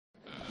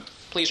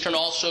Please turn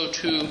also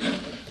to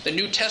the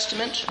New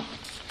Testament,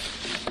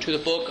 to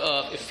the book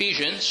of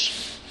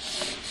Ephesians.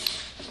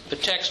 The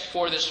text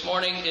for this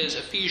morning is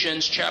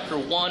Ephesians chapter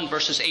 1,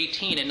 verses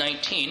 18 and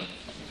 19.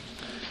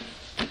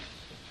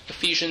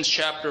 Ephesians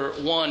chapter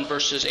 1,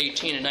 verses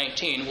 18 and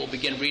 19. We'll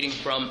begin reading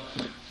from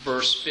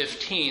verse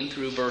 15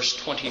 through verse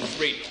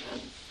 23.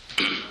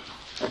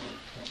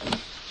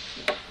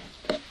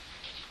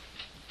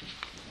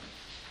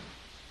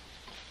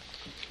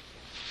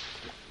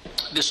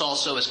 This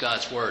also is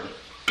God's word.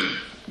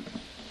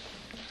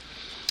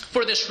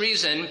 For this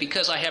reason,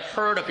 because I have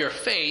heard of your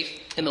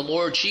faith in the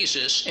Lord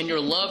Jesus and your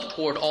love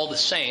toward all the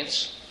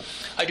saints,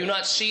 I do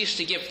not cease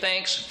to give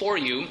thanks for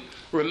you,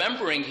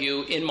 remembering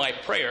you in my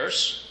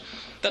prayers,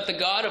 that the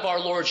God of our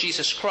Lord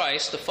Jesus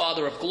Christ, the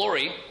Father of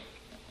glory,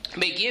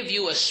 may give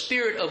you a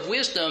spirit of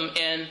wisdom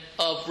and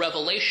of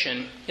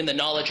revelation in the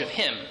knowledge of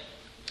him,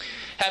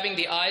 having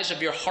the eyes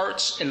of your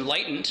hearts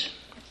enlightened,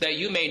 that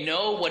you may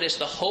know what is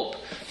the hope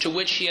to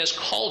which he has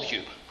called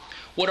you,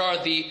 what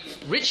are the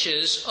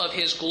riches of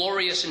his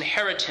glorious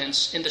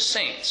inheritance in the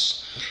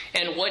saints,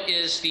 and what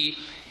is the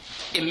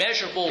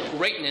immeasurable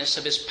greatness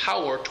of his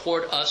power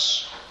toward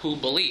us who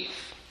believe,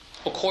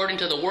 according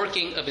to the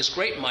working of his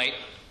great might,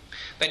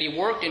 that he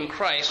worked in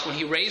Christ when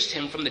he raised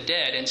him from the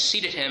dead and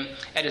seated him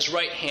at his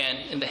right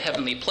hand in the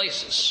heavenly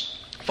places,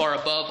 far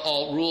above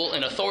all rule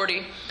and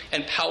authority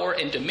and power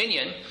and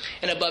dominion,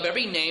 and above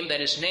every name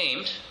that is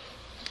named,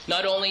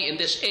 not only in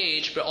this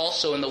age, but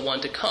also in the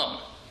one to come.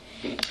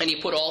 And he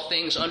put all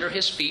things under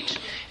his feet,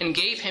 and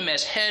gave him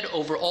as head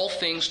over all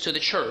things to the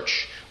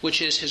church,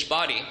 which is his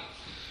body,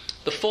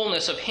 the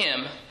fullness of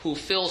him who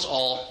fills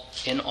all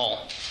in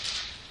all.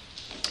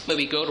 May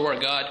we go to our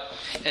God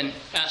and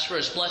ask for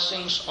his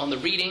blessings on the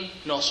reading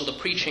and also the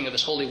preaching of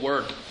his holy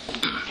word.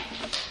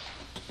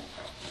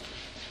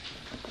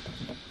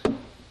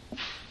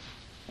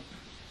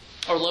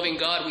 Our loving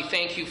God, we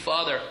thank you,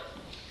 Father,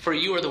 for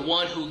you are the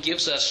one who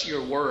gives us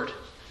your word.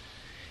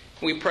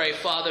 We pray,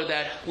 Father,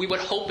 that we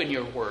would hope in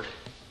your word,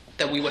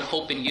 that we would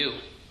hope in you,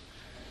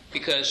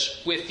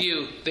 because with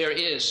you there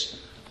is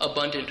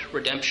abundant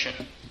redemption,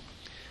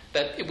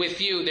 that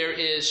with you there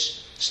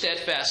is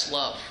steadfast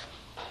love.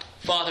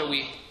 Father,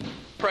 we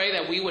pray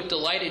that we would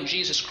delight in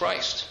Jesus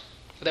Christ,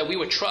 that we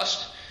would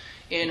trust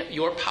in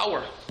your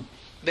power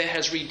that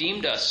has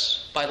redeemed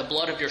us by the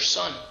blood of your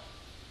Son.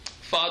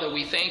 Father,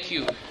 we thank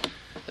you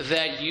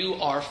that you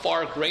are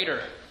far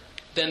greater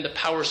than the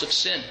powers of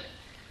sin,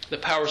 the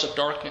powers of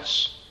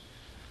darkness.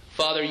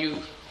 Father, you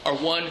are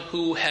one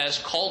who has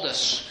called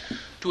us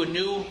to a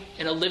new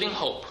and a living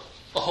hope,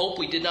 a hope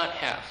we did not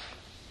have,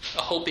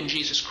 a hope in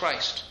Jesus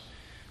Christ,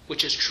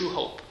 which is true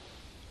hope.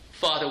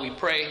 Father, we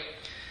pray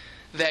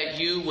that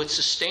you would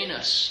sustain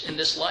us in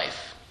this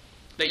life,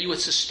 that you would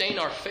sustain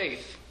our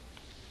faith,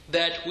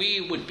 that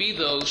we would be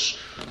those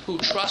who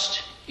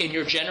trust in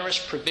your generous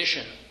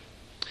provision,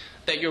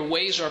 that your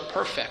ways are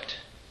perfect,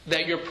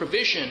 that your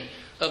provision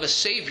of a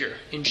Savior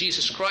in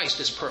Jesus Christ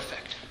is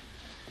perfect.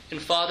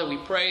 And Father, we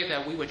pray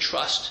that we would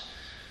trust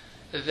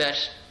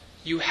that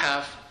you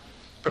have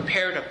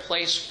prepared a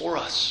place for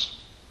us,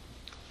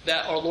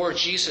 that our Lord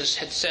Jesus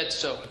had said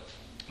so.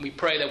 We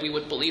pray that we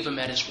would believe him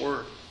at his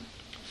word.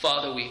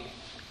 Father, we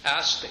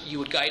ask that you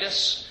would guide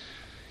us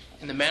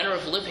in the manner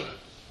of living,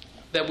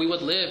 that we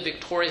would live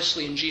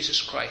victoriously in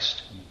Jesus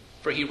Christ,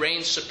 for he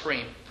reigns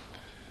supreme.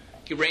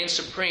 He reigns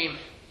supreme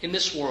in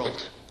this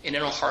world and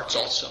in our hearts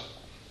also.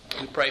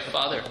 We pray,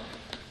 Father,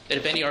 that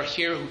if any are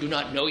here who do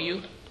not know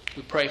you,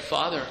 we pray,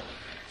 Father,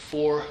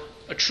 for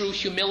a true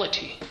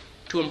humility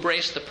to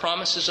embrace the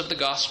promises of the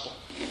gospel.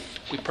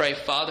 We pray,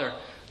 Father,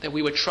 that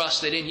we would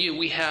trust that in you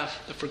we have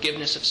the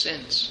forgiveness of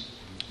sins.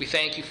 We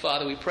thank you,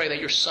 Father. We pray that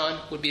your Son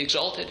would be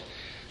exalted,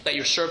 that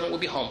your servant would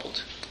be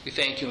humbled. We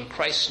thank you in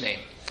Christ's name.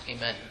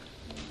 Amen.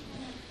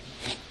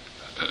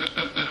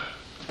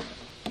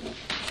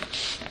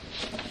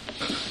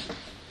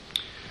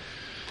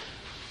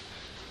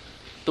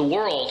 The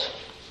world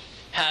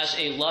has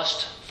a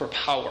lust for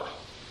power.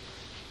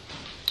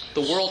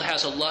 The world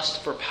has a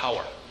lust for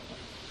power.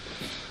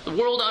 The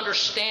world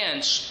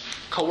understands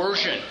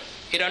coercion.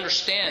 It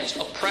understands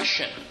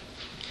oppression.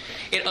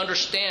 It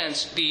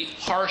understands the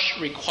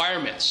harsh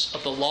requirements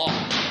of the law.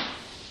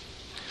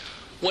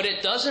 What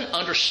it doesn't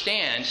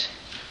understand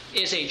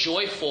is a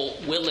joyful,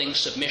 willing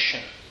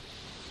submission.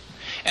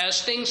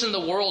 As things in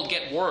the world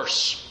get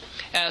worse,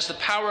 as the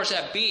powers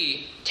that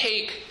be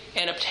take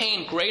and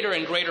obtain greater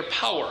and greater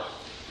power,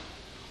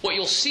 what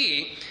you'll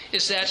see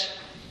is that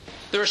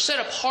they're set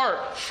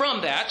apart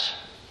from that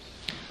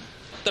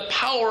the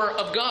power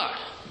of God.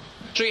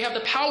 So you have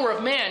the power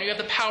of man, you have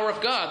the power of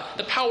God.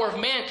 The power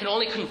of man can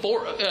only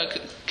coerce.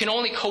 It can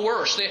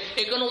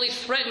only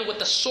threaten with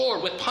the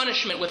sword, with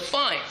punishment, with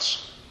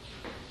fines.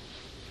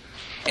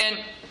 And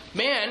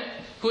man,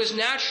 who is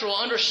natural,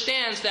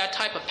 understands that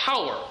type of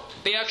power.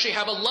 They actually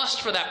have a lust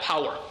for that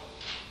power.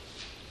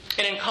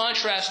 And in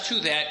contrast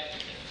to that,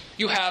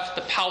 you have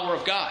the power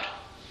of God.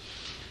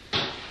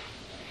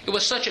 It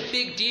was such a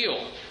big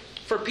deal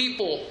for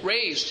people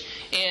raised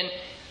in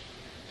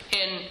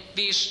in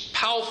these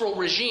powerful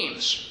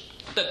regimes,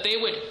 that they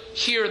would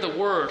hear the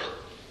word,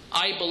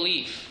 I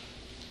believe.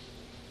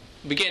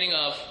 Beginning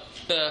of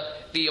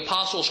the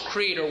Apostles'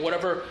 Creed or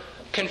whatever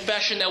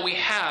confession that we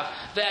have,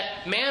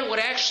 that man would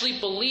actually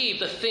believe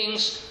the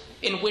things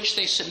in which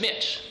they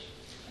submit.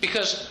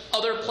 Because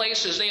other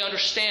places they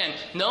understand,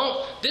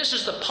 no, this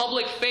is the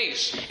public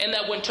face, and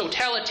that when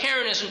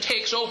totalitarianism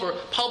takes over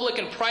public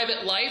and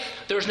private life,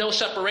 there's no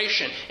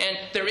separation, and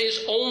there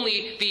is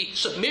only the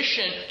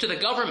submission to the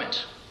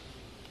government.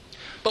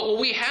 But what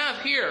we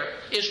have here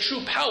is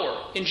true power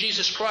in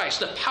Jesus Christ,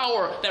 the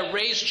power that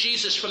raised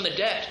Jesus from the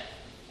dead.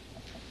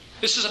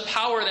 This is a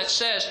power that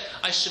says,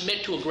 I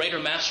submit to a greater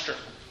master,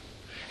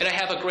 and I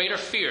have a greater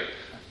fear.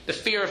 The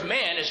fear of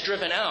man is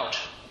driven out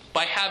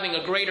by having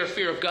a greater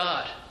fear of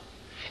God.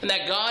 And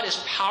that God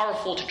is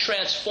powerful to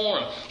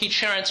transform. He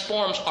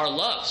transforms our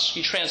loves.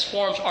 He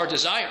transforms our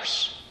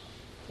desires.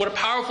 What a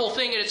powerful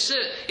thing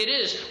it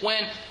is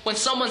when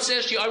someone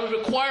says to you, I would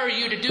require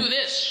you to do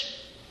this.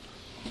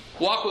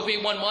 Walk with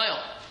me 1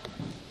 mile.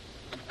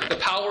 The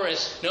power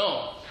is,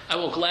 no, I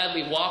will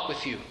gladly walk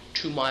with you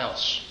 2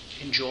 miles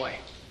in joy.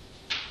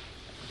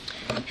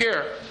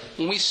 Here,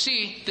 when we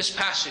see this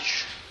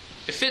passage,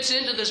 it fits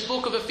into this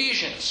book of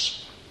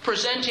Ephesians,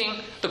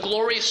 presenting the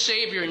glorious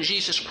Savior in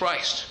Jesus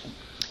Christ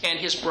and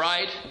His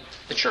bride,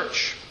 the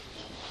church.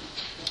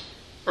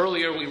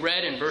 Earlier we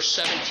read in verse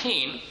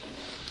 17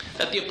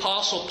 that the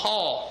Apostle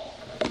Paul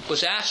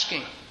was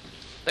asking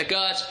that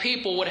God's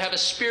people would have a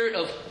spirit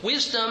of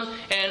wisdom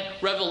and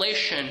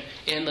revelation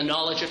in the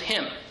knowledge of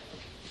Him.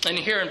 And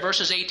here in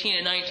verses 18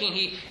 and 19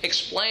 he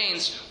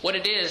explains what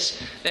it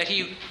is that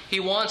he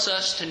wants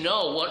us to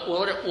know,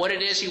 what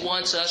it is he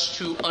wants us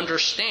to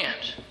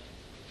understand.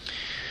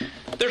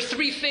 There are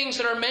 3 things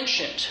that are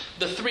mentioned,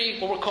 what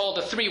we call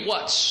the 3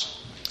 whats.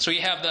 So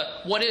you have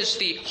what is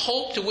the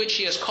hope to which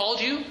He has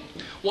called you?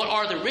 What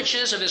are the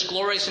riches of His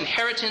glorious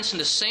inheritance in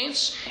the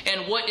saints?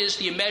 And what is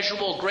the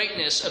immeasurable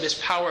greatness of His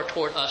power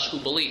toward us who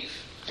believe?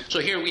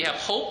 So here we have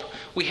hope,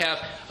 we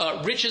have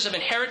riches of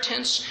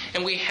inheritance,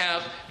 and we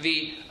have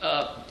the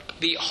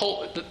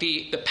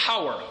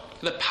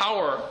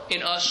power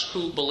in us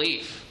who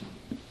believe.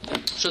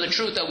 So the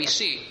truth that we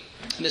see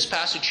in this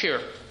passage here,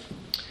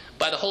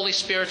 by the Holy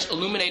Spirit's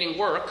illuminating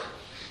work,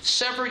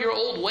 sever your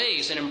old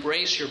ways and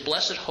embrace your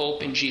blessed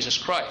hope in Jesus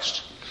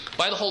Christ.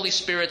 By the Holy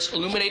Spirit's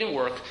illuminating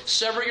work,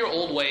 sever your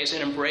old ways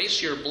and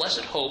embrace your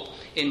blessed hope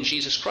in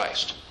Jesus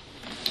Christ.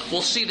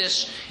 We'll see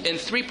this in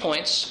 3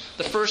 points.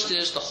 The first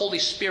is the Holy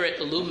Spirit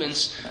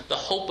illumines the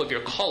hope of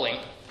your calling.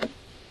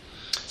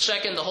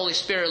 Second, the Holy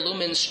Spirit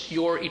illumines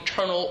your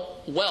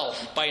eternal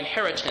wealth by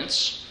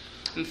inheritance.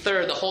 And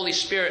third, the Holy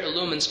Spirit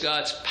illumines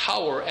God's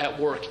power at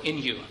work in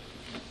you.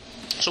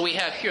 So we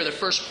have here the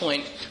first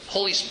point,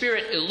 Holy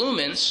Spirit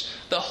illumines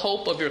the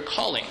hope of your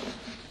calling.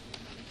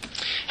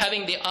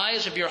 Having the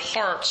eyes of your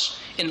hearts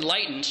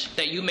enlightened,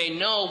 that you may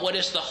know what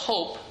is the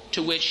hope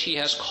to which He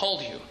has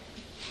called you.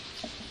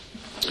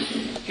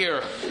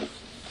 Here,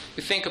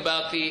 we think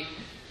about the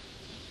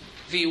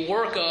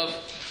work of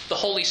the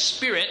Holy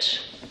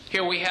Spirit.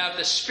 Here we have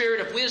the Spirit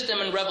of wisdom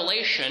and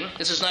revelation.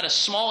 This is not a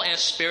small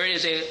s spirit,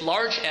 it is a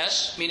large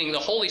S, meaning the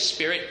Holy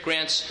Spirit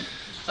grants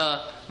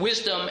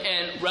wisdom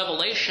and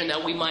revelation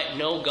that we might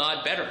know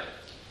God better.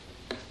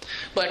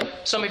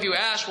 But some of you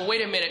ask, well,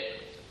 wait a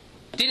minute,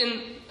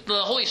 didn't the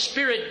Holy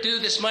Spirit do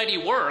this mighty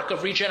work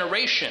of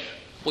regeneration?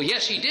 Well,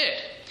 yes, He did.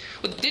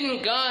 But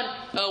didn't God,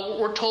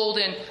 we're told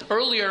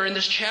earlier in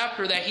this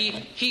chapter, that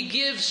He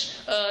gives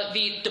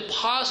the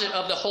deposit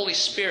of the Holy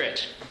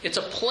Spirit. It's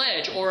a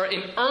pledge or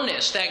an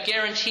earnest that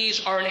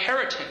guarantees our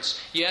inheritance.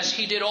 Yes,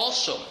 He did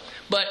also.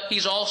 But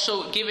He's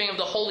also giving of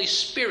the Holy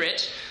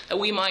Spirit that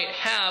we might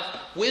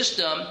have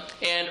wisdom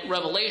and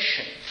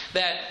revelation.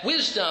 That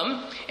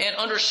wisdom and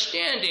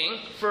understanding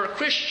for a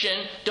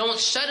Christian don't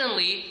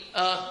suddenly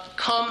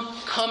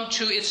come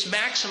to its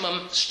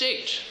maximum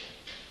state.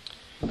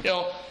 You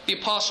know, the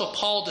Apostle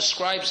Paul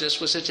describes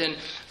this, was it in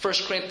 1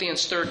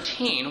 Corinthians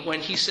 13, when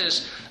he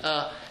says,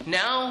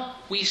 now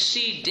we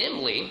see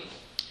dimly,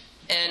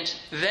 and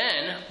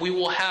then we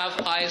will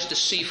have eyes to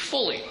see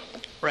fully,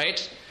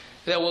 right?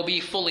 That will be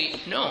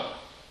fully known.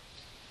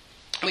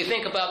 We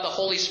think about the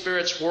Holy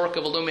Spirit's work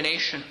of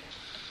illumination.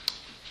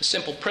 A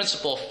simple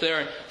principle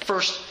there in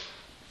 1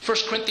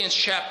 Corinthians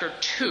chapter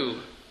 2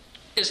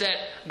 is that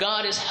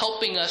God is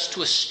helping us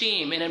to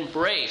esteem and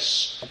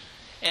embrace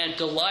and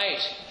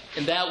delight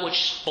in that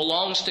which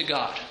belongs to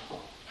God.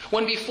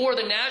 When before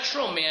the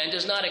natural man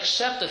does not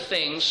accept the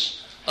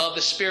things of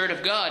the Spirit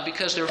of God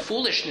because they're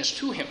foolishness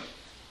to him.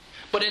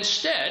 But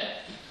instead,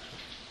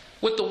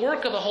 with the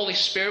work of the Holy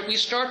Spirit, we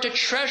start to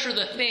treasure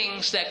the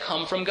things that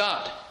come from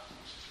God.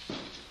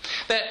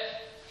 That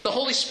the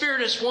Holy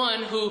Spirit is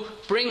one who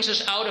brings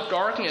us out of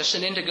darkness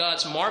and into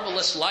God's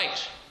marvelous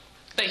light.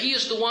 That He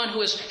is the one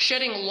who is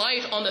shedding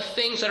light on the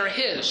things that are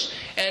His.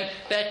 And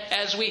that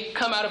as we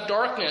come out of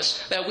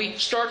darkness, that we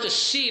start to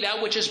see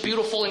that which is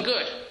beautiful and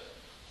good.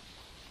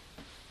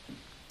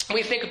 And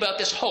we think about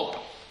this hope.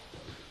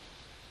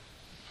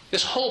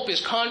 This hope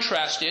is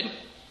contrasted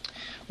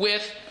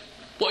with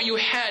what you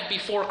had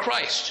before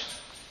Christ.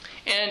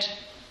 And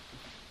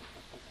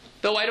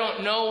though I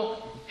don't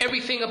know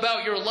everything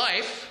about your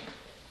life,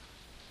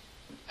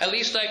 at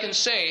least I can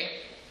say,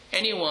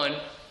 anyone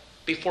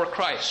before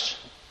Christ,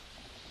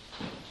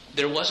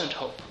 there wasn't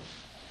hope.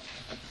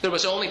 There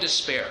was only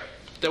despair.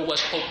 There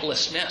was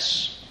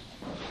hopelessness.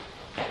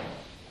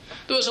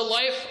 There was a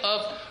life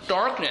of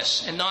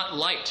darkness and not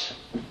light.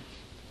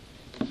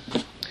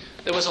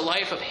 There was a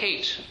life of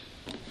hate.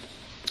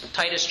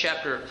 Titus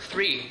chapter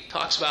 3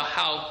 talks about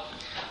how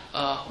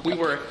we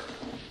were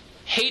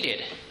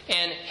hated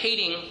and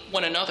hating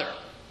one another.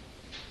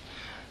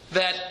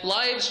 That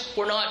lives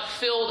were not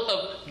filled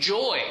of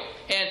joy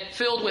and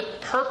filled with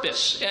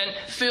purpose and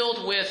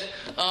filled with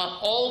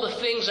all the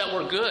things that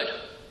were good.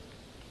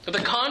 The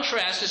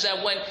contrast is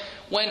that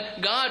when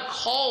God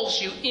calls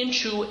you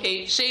into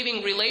a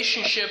saving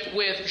relationship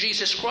with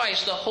Jesus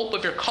Christ, the hope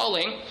of your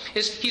calling,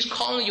 is He's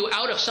calling you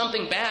out of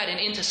something bad and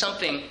into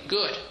something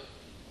good.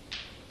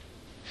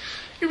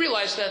 You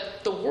realize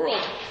that the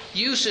world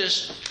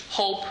uses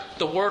hope,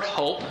 the word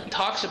hope, and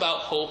talks about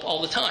hope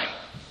all the time.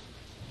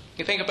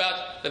 You think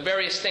about the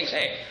various things.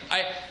 Hey,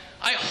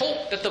 I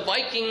hope that the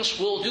Vikings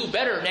will do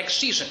better next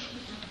season.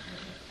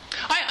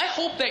 I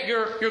hope that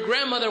your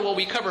grandmother will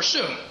recover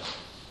soon.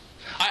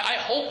 I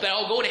hope that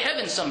I'll go to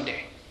heaven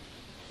someday.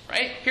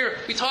 Right? Here,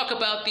 we talk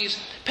about these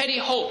petty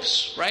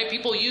hopes, right?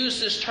 People use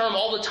this term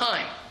all the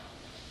time.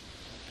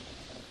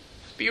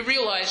 But you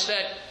realize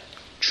that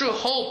true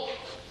hope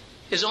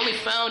is only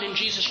found in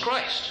Jesus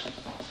Christ.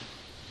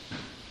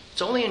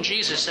 It's only in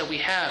Jesus that we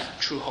have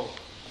true hope.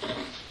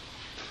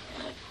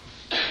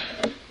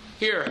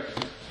 Here,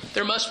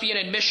 there must be an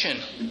admission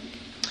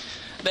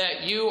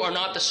that you are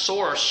not the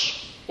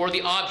source or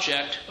the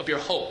object of your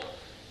hope.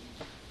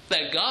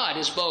 That God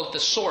is both the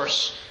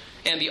source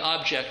and the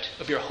object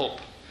of your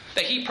hope.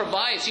 That He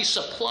provides, He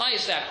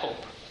supplies that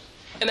hope.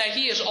 And that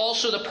He is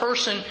also the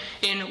person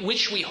in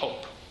which we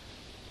hope.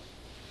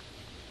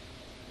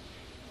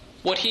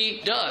 What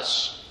He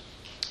does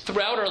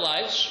throughout our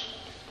lives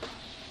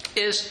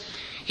is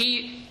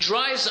He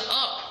dries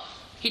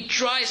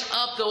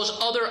up those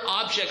other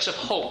objects of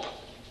hope,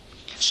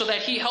 so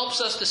that He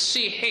helps us to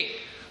see, hey,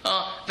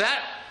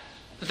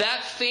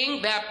 that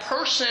thing, that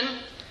person,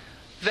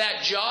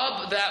 that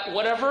job, that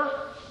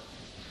whatever,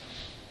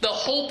 the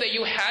hope that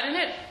you had in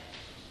it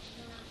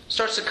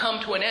starts to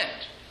come to an end.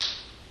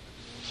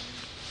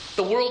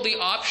 The worldly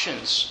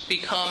options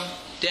become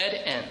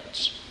dead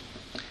ends.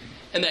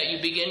 And that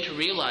you begin to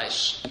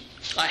realize,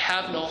 I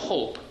have no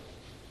hope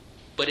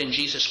but in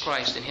Jesus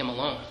Christ and Him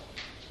alone.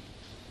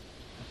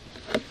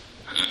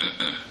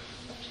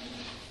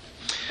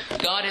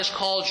 God has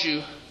called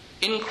you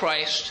in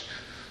Christ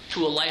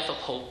to a life of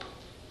hope.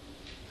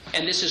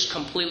 And this is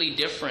completely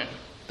different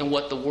than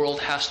what the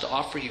world has to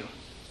offer you.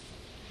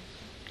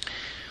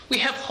 We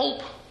have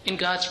hope in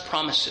God's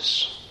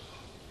promises.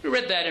 We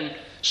read that in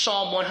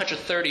Psalm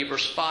 130,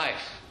 verse 5.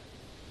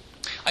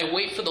 I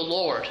wait for the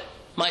Lord.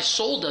 My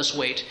soul does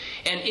wait,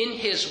 and in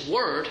His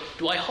word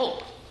do I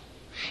hope.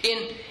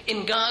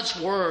 In God's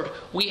word,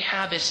 we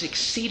have His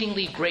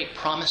exceedingly great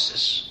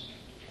promises.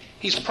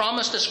 He's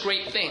promised us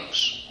great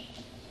things.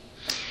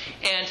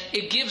 And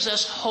it gives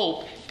us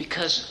hope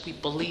because we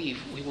believe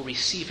we will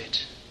receive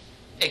it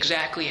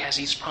exactly as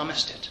He's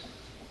promised it.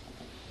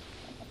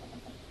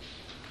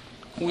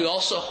 We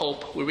also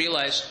hope, we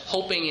realize,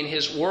 hoping in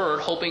His word,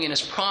 hoping in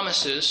His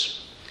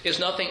promises, is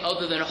nothing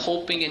other than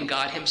hoping in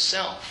God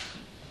Himself.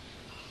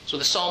 So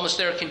the psalmist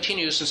there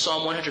continues in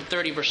Psalm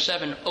 130, verse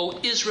 7, O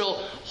Israel,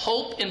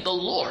 hope in the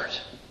Lord.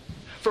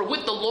 For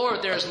with the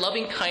Lord there is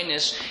loving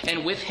kindness,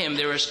 and with Him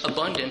there is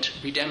abundant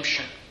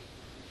redemption.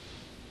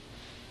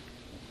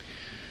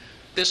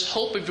 This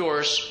hope of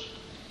yours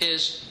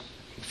is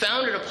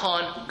founded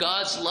upon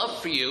God's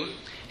love for you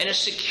and is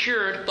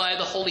secured by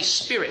the Holy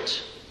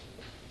Spirit.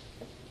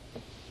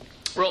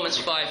 Romans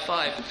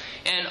 5:5.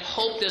 And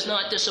hope does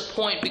not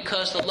disappoint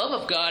because the love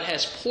of God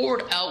has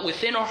poured out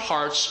within our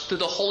hearts through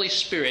the Holy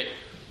Spirit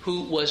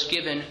who was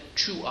given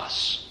to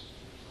us.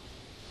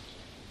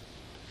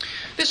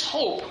 This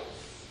hope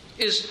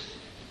is,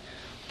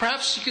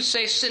 perhaps you could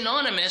say,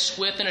 synonymous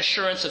with an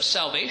assurance of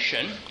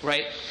salvation,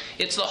 right?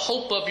 It's the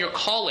hope of your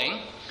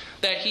calling,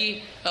 that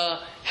He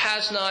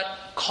has not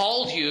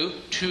called you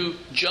to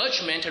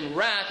judgment and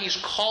wrath. He's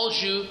called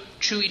you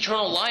to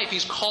eternal life.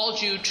 He's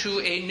called you to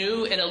a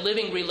new and a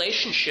living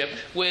relationship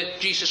with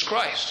Jesus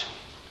Christ.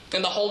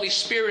 And the Holy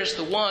Spirit is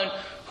the one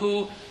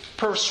who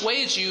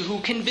persuades you,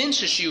 who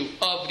convinces you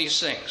of these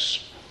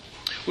things.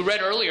 We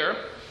read earlier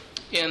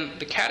in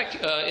the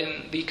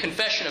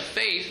Confession of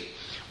Faith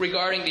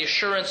regarding the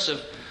assurance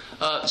of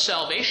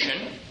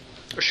salvation,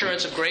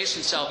 assurance of grace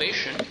and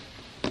salvation.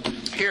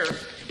 Here,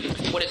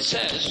 what it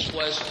says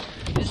was,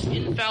 this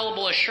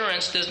infallible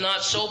assurance does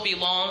not so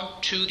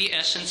belong to the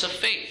essence of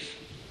faith.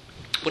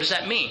 What does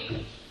that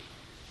mean?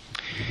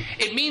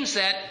 It means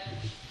that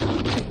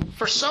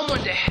for someone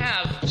to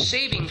have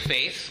saving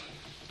faith,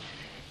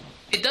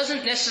 it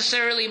doesn't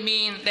necessarily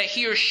mean that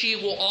he or she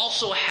will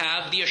also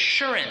have the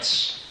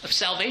assurance of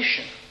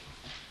salvation.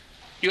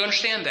 You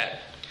understand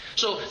that?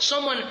 So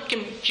someone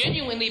can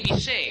genuinely be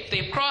saved.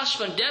 They've crossed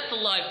from death to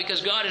life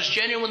because God has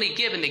genuinely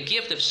given the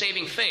gift of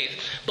saving faith,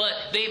 but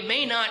they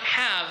may not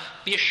have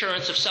the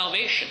assurance of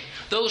salvation.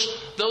 Those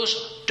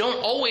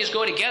don't always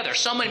go together.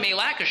 Someone may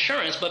lack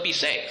assurance but be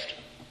saved.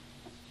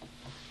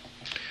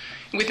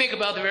 We think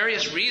about the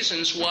various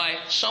reasons why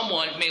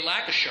someone may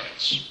lack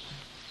assurance.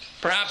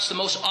 Perhaps the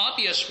most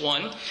obvious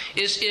one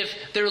is if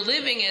they're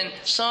living in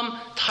some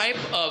type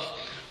of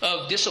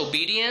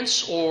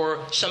disobedience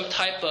or some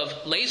type of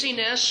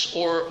laziness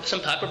or some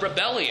type of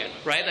rebellion,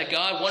 right? That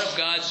God, one of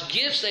God's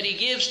gifts that He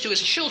gives to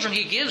His children,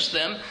 He gives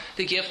them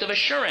the gift of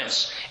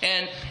assurance.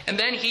 And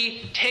then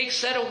He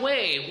takes that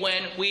away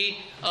when we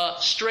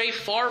stray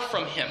far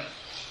from Him.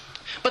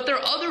 But there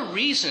are other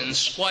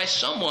reasons why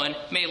someone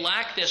may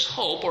lack this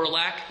hope or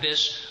lack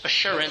this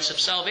assurance of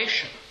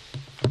salvation.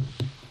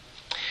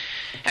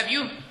 Have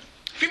you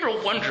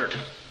ever wondered,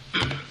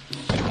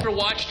 ever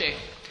watched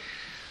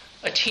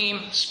a team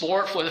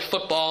sport, whether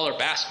football or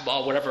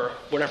basketball,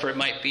 whatever it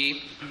might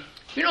be?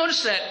 You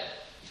notice that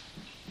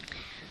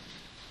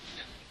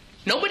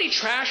nobody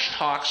trash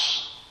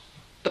talks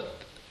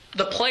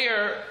the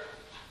player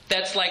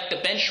that's like the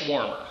bench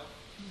warmer.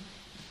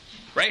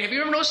 Right? Have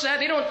you ever noticed that?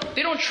 They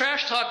don't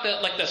trash talk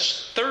the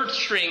third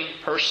string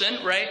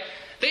person, right?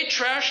 They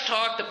trash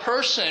talk the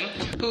person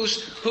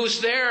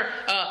who's there,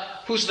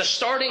 who's the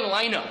starting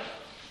lineup.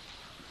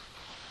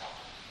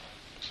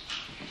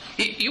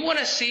 You want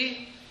to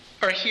see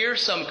or hear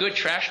some good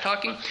trash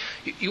talking?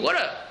 You want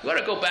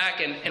to go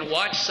back and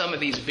watch some of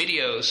these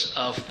videos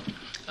of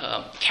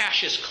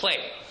Cassius Clay,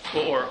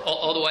 or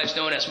otherwise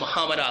known as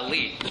Muhammad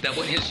Ali. That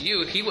in his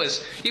youth he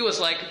was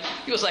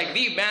like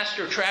the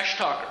master trash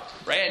talker,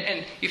 right?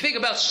 And you think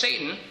about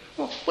Satan.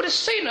 Well, what is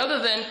Satan other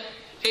than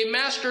a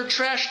master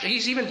trash?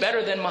 He's even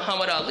better than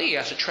Muhammad Ali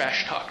as a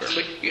trash talker.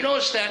 But you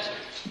notice that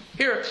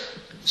here,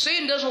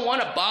 Satan doesn't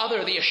want to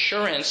bother the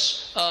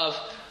assurance of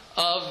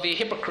the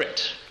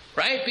hypocrite,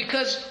 right?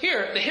 Because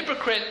here, the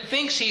hypocrite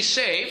thinks he's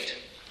saved,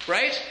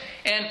 right?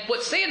 And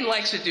what Satan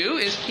likes to do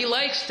is he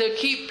likes to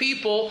keep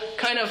people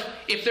kind of,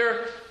 if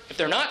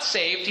they're not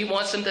saved, he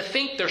wants them to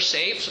think they're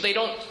saved, so they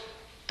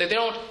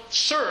don't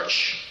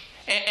search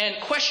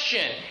and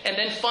question and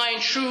then find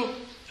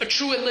a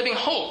true and living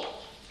hope.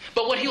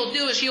 But what he'll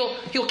do is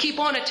he'll keep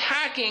on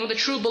attacking the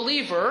true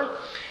believer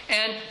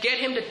and get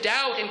him to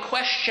doubt and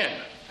question,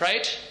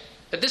 right?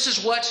 That this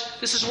is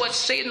what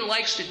Satan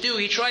likes to do.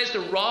 He tries to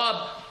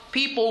rob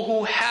people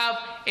who have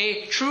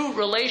a true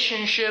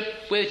relationship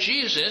with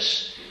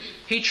Jesus.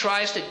 He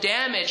tries to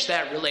damage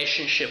that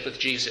relationship with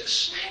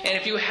Jesus. And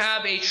if you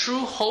have a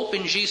true hope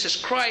in Jesus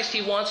Christ,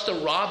 He wants to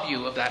rob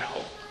you of that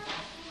hope.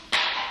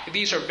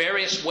 These are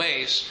various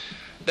ways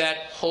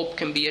that hope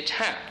can be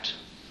attacked.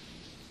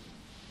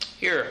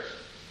 Here,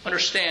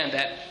 understand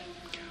that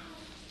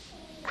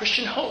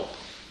Christian hope,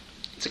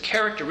 it's a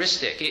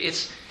characteristic.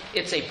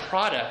 It's a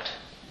product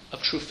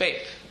of true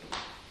faith.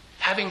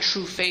 Having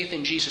true faith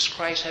in Jesus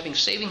Christ, having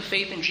saving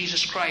faith in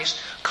Jesus Christ,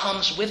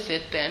 comes with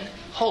it then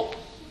hope.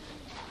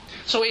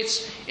 So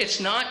it's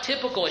not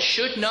typical, it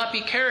should not be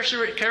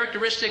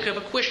characteristic of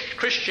a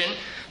Christian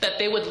that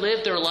they would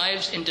live their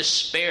lives in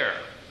despair,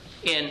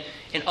 in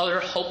utter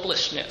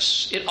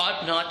hopelessness. It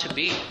ought not to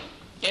be.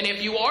 And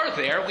if you are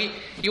there,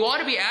 you ought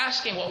to be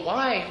asking, well,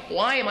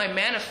 why am I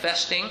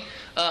manifesting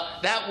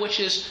that which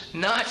is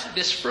not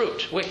this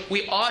fruit?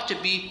 We ought to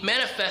be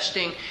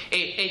manifesting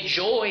a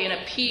joy and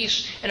a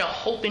peace and a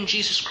hope in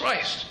Jesus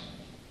Christ.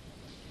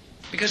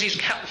 Because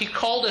He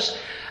called us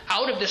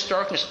out of this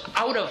darkness,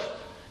 out of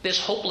this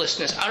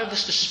hopelessness, out of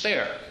this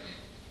despair.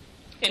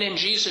 And in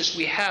Jesus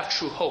we have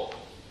true hope.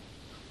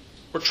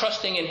 We're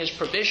trusting in His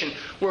provision.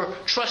 We're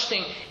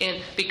trusting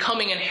in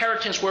becoming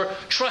inheritance. We're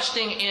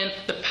trusting in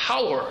the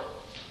power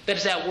that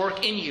is at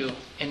work in you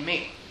and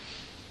me.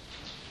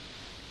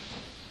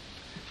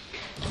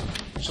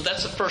 So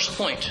that's the first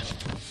point.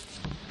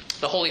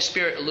 The Holy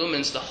Spirit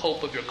illumines the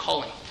hope of your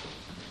calling.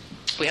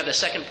 We have the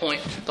second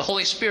point. The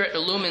Holy Spirit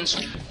illumines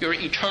your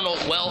eternal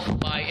wealth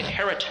by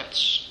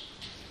inheritance.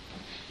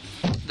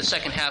 The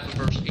second half of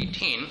verse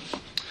 18.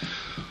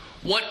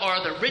 What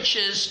are the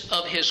riches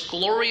of His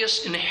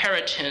glorious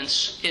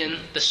inheritance in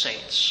the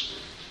saints?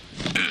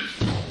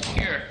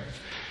 Here,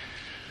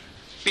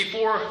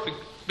 before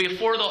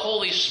the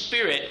Holy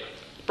Spirit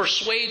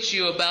persuades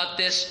you about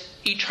this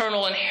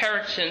eternal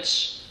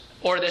inheritance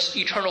or this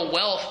eternal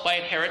wealth by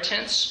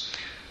inheritance,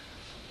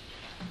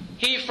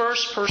 He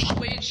first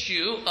persuades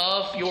you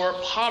of your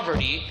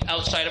poverty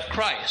outside of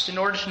Christ. In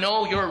order to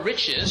know your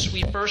riches,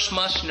 we first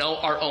must know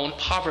our own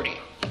poverty.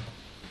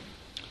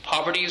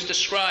 Poverty is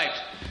described.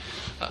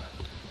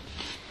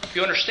 If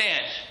you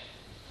understand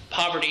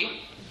poverty,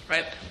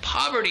 right?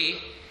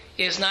 Poverty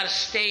is not a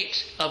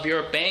state of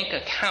your bank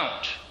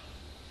account.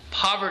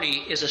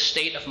 Poverty is a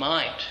state of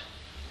mind,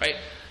 right?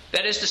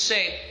 That is to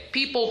say,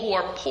 people who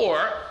are poor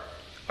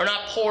are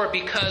not poor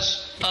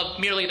because of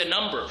merely the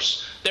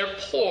numbers. They're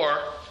poor,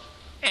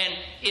 and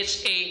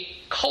it's a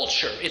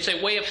culture. It's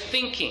a way of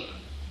thinking.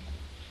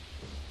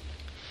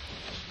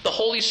 The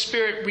Holy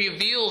Spirit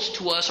reveals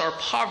to us our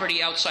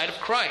poverty outside of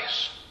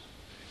Christ.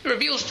 It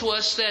reveals to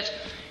us that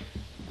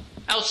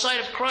outside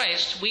of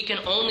Christ, we can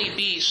only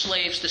be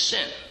slaves to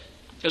sin.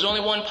 There's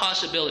only one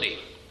possibility.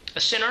 A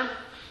sinner,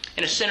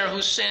 and a sinner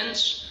who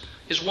sins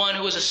is one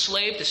who is a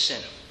slave to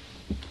sin.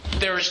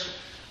 There's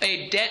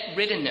a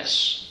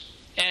debt-riddenness,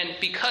 and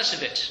because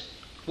of it,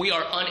 we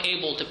are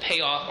unable to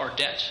pay off our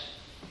debt.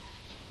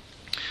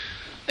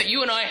 That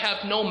you and I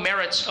have no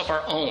merits of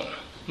our own,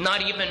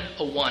 not even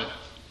a one.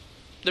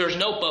 There is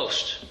no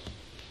boast.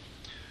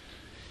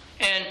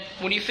 And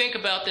when you think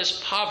about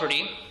this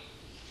poverty,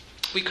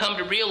 we come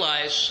to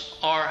realize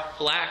our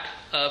lack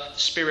of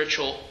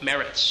spiritual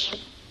merits.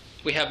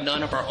 We have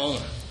none of our own.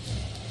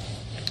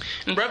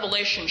 In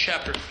Revelation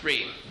chapter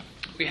 3,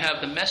 we have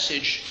the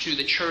message to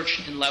the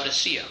church in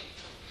Laodicea.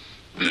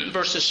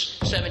 Verses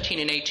 17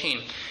 and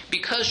 18.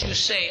 Because you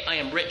say, I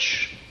am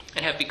rich,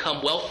 and have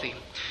become wealthy,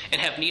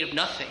 and have need of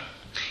nothing,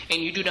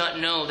 and you do not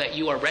know that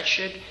you are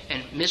wretched,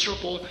 and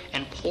miserable,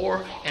 and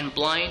poor, and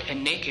blind,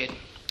 and naked,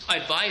 I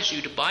advise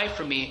you to buy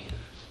from me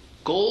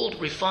gold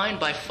refined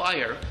by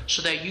fire,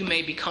 so that you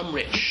may become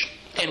rich,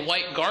 and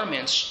white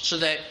garments, so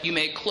that you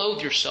may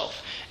clothe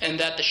yourself, and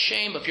that the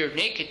shame of your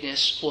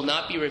nakedness will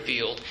not be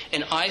revealed,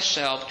 and eye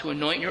salve to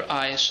anoint your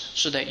eyes,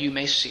 so that you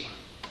may see.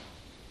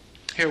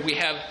 Here we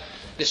have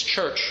this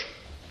church,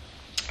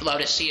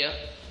 Laodicea.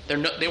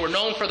 They were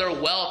known for their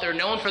wealth. They were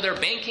known for their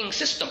banking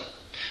system.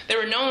 They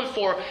were known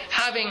for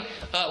having,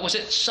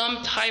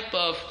 some type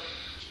of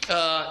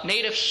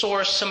native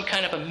source, some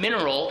kind of a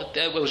mineral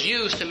that was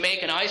used to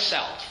make an eye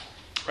salve.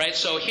 Right?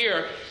 So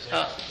here,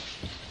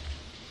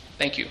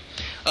 thank you.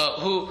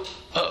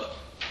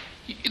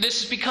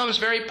 This becomes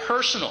very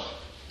personal.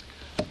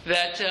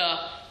 That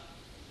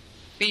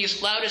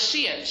these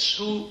Laodiceans,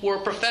 who were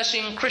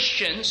professing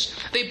Christians,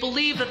 they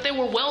believed that they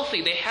were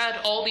wealthy. They had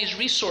all these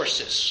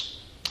resources.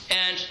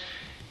 And,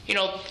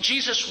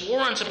 Jesus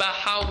warns about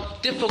how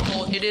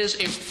difficult it is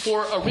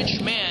for a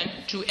rich man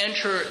to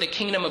enter the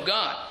kingdom of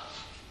God.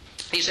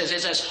 He says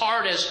it's as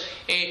hard as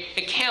a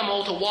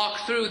camel to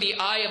walk through the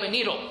eye of a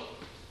needle.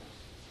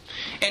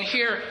 And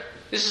here,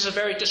 this is a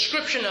very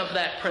description of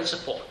that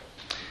principle.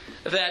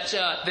 That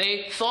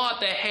they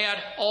thought they had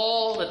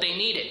all that they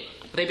needed.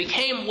 They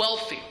became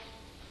wealthy.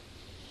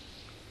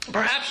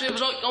 Perhaps it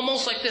was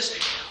almost like this,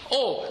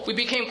 we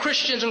became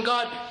Christians and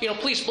God,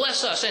 please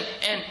bless us.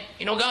 And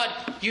God,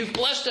 you've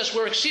blessed us.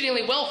 We're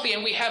exceedingly wealthy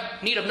and we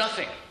have need of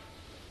nothing.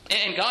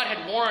 And God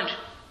had warned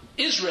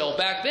Israel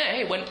back then,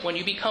 hey, when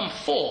you become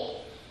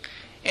full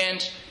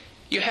and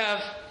you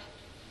have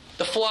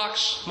the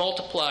flocks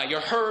multiply,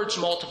 your herds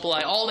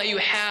multiply, all that you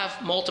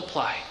have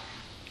multiply.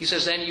 He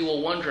says, then you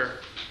will wonder,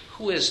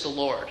 who is the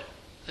Lord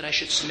that I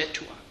should submit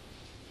to him?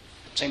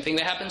 Same thing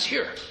that happens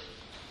here.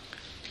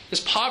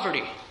 This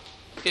poverty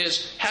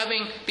is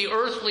having the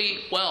earthly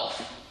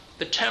wealth,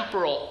 the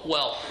temporal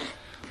wealth,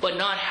 but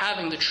not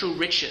having the true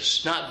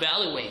riches, not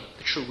valuing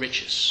the true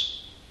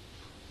riches.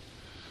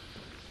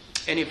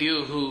 Any of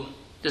you who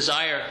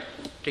desire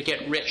to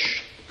get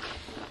rich,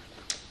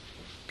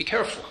 be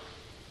careful.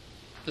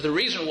 There's a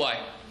reason why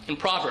in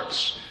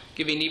Proverbs,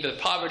 giving neither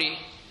poverty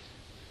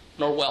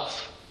nor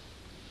wealth.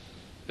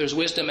 There's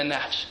wisdom in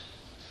that.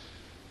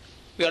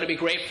 We ought to be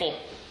grateful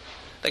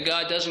that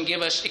God doesn't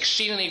give us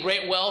exceedingly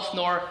great wealth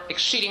nor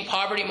exceeding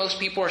poverty. Most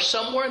people are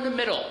somewhere in the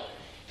middle.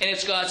 And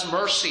it's God's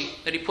mercy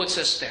that he puts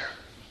us there.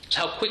 It's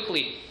how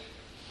quickly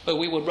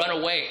we would run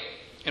away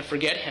and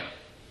forget him.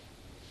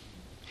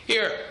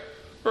 Here,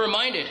 we're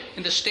reminded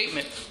in this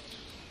statement,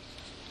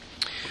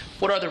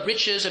 what are the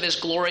riches of his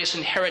glorious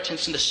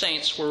inheritance in the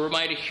saints? We're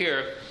reminded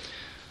here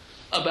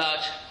about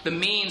the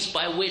means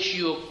by which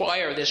you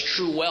acquire this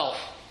true wealth.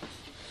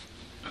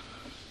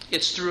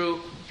 It's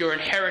through your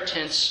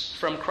inheritance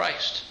from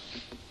Christ.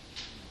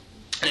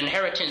 An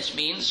inheritance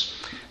means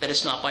that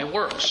it's not by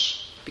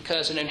works,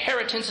 because an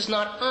inheritance is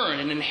not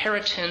earned. An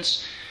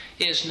inheritance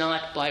is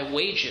not by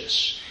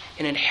wages.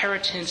 An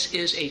inheritance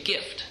is a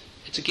gift.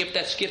 It's a gift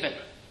that's given.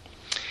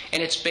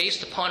 And it's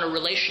based upon a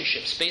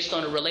relationship. It's based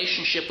on a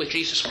relationship with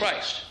Jesus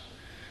Christ.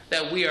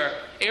 That we are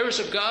heirs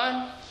of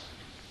God.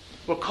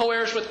 We're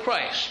co-heirs with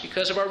Christ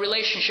because of our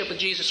relationship with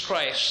Jesus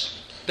Christ.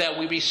 That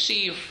we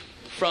receive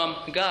from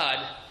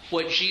God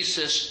what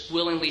Jesus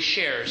willingly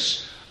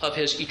shares of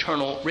his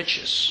eternal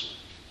riches.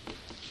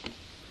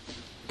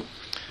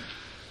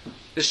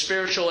 The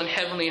spiritual and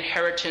heavenly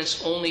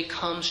inheritance only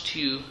comes to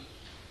you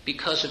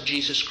because of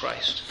Jesus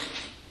Christ.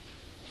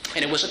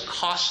 And it was a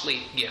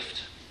costly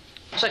gift.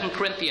 2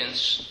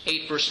 Corinthians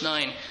 8 verse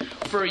 9.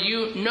 For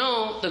you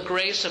know the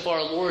grace of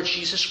our Lord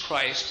Jesus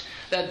Christ,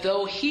 that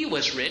though he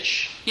was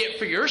rich, yet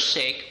for your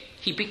sake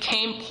he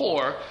became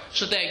poor,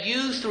 so that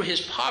you through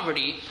his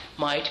poverty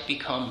might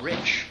become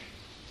rich.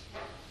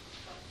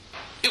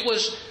 It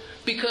was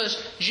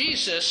because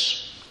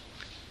Jesus,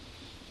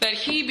 that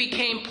he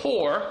became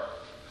poor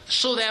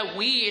so that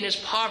we in his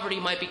poverty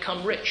might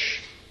become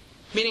rich.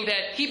 Meaning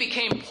that he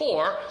became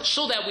poor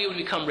so that we would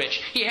become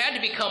rich. He had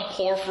to become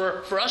poor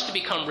for us to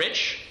become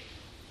rich.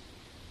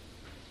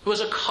 It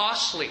was a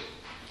costly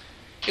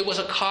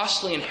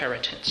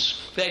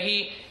inheritance that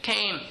he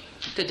came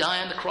to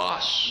die on the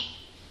cross.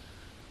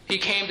 He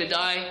came to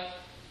die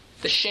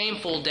the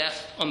shameful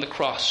death on the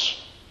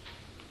cross.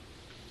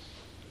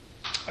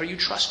 Are you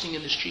trusting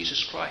in this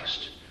Jesus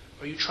Christ?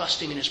 Are you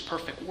trusting in his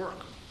perfect work?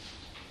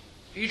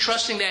 Are you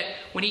trusting that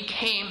when he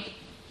came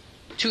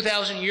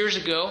 2,000 years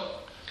ago,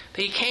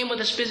 that he came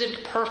with a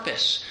specific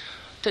purpose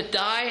to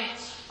die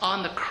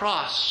on the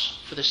cross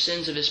for the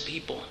sins of his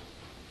people?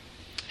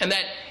 And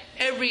that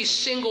every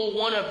single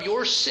one of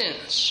your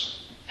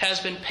sins has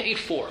been paid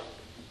for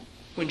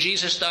when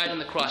Jesus died on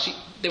the cross.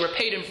 They were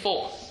paid in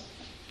full.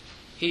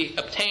 He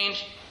obtained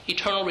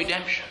eternal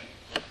redemption.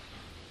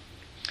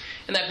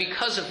 And that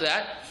because of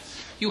that,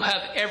 you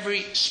have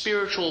every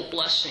spiritual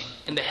blessing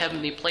in the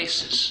heavenly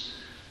places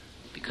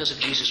because of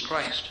Jesus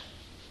Christ.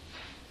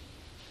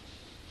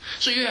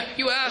 So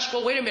you ask,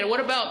 well, wait a minute, what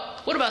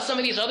about some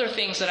of these other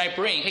things that I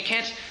bring? Hey,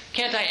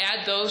 can't I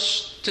add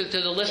those to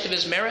the list of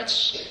his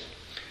merits?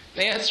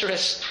 The answer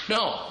is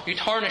no, you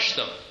tarnish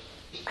them.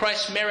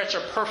 Christ's merits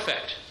are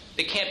perfect.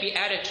 They can't be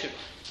added to.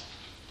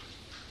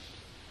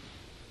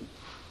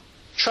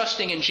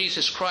 Trusting in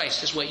Jesus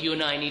Christ is what you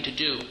and I need to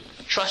do.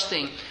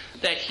 Trusting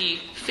that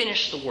he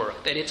finished the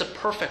work, that it's a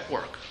perfect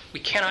work. We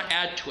cannot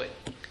add to it.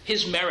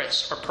 His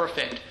merits are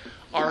perfect.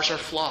 Ours are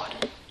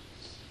flawed.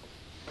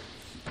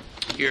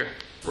 Here,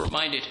 we're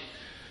reminded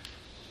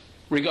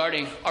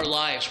regarding our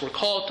lives. We're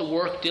called to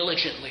work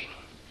diligently.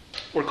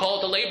 We're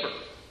called to labor.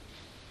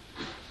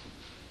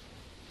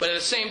 But at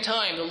the same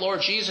time, the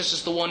Lord Jesus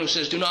is the one who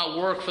says, do not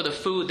work for the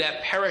food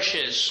that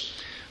perishes,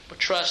 but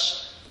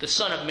trust the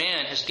Son of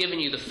Man has given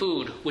you the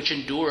food which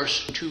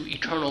endures to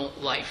eternal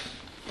life.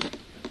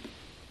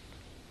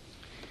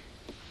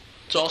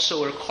 It's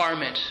also a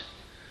requirement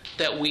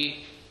that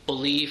we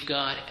believe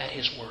God at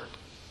his word.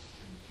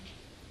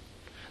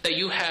 That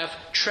you have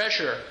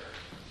treasure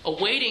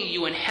awaiting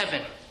you in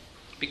heaven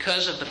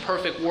because of the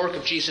perfect work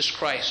of Jesus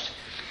Christ.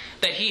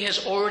 That he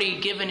has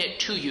already given it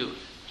to you.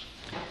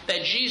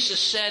 That Jesus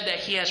said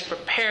that he has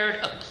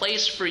prepared a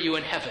place for you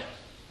in heaven.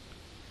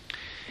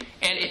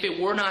 And if it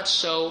were not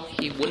so,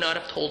 he would not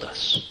have told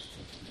us.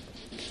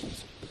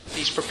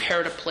 He's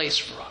prepared a place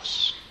for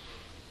us.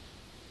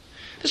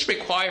 This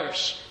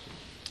requires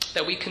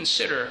that we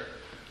consider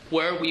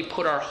where we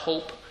put our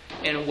hope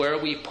and where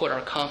we put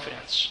our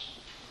confidence.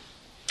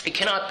 It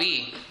cannot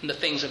be in the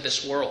things of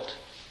this world.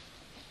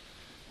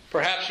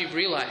 Perhaps you've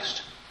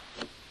realized,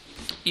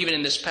 even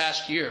in this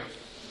past year,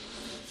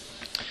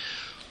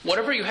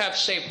 whatever you have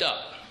saved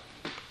up,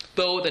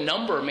 though the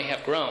number may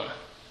have grown,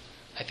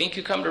 I think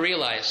you come to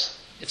realize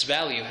its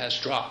value has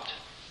dropped.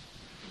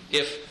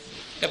 If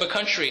a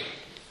country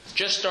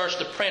just starts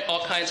to print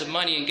all kinds of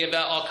money and give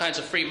out all kinds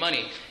of free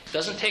money, it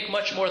doesn't take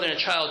much more than a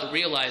child to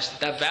realize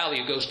that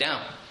value goes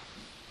down.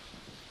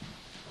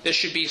 There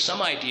should be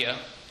some idea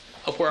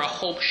of where our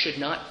hope should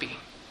not be.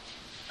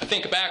 I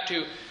think back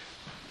to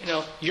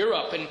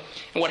Europe and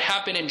what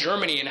happened in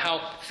Germany and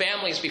how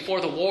families before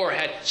the war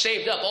had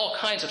saved up all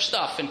kinds of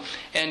stuff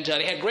and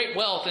they had great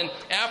wealth, and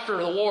after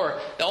the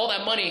war all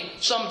that money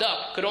summed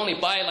up could only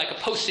buy like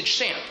a postage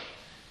stamp.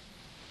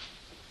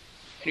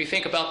 And you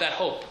think about that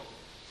hope.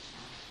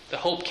 The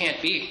hope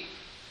can't be.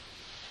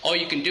 All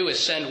you can do is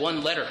send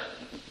one letter.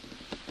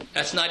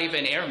 That's not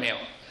even airmail.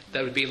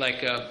 That would be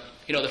like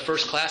the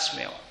first class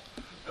mail.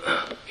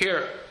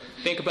 Here,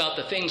 think about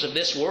the things of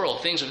this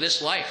world, things of this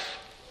life.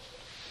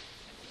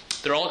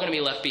 They're all going to be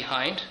left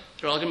behind.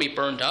 They're all going to be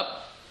burned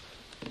up.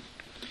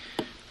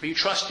 Are you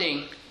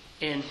trusting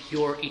in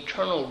your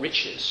eternal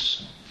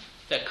riches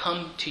that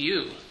come to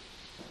you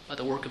by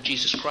the work of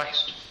Jesus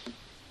Christ?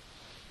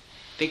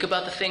 Think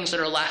about the things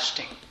that are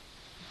lasting.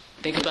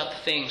 Think about the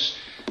things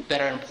that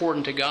are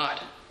important to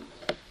God.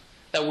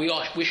 That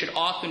we should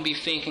often be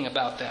thinking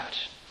about that.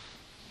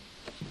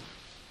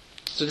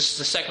 So this is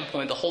the second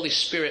point. The Holy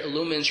Spirit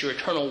illumines your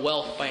eternal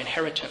wealth by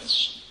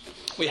inheritance.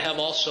 We have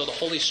also the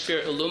Holy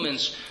Spirit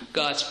illumines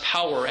God's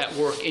power at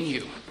work in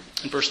you.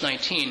 In verse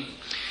 19,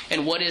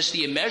 and what is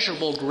the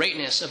immeasurable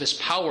greatness of his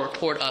power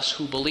toward us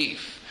who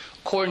believe,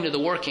 according to the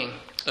working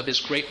of his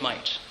great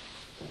might.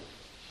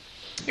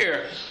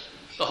 Here,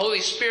 the Holy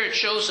Spirit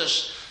shows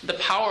us the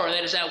power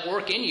that is at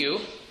work in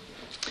you.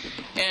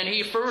 And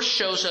he first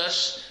shows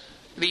us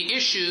the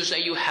issues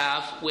that you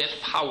have with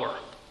power.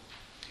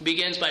 He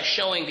begins by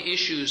showing the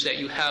issues that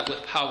you have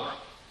with power.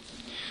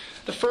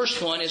 The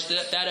first one is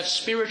that of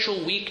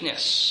spiritual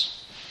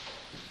weakness.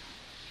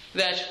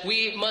 That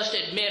we must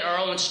admit our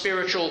own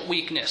spiritual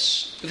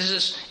weakness. This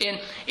is an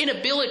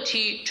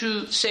inability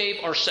to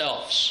save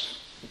ourselves.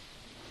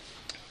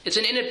 It's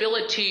an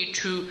inability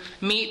to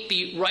meet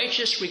the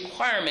righteous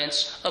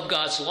requirements of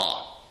God's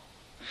law.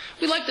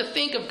 We like to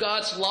think of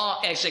God's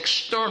law as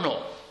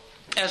external,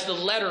 as the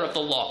letter of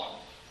the law,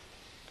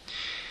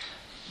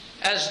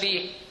 as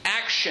the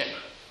action.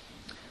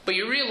 But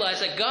you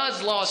realize that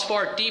God's law is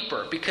far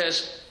deeper,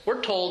 because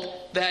we're told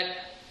that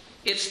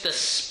it's the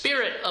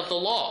spirit of the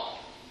law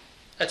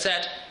that's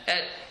at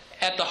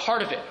the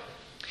heart of it.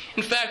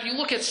 In fact, you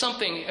look at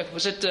something,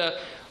 was it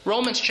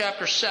Romans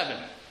chapter 7?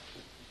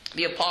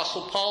 The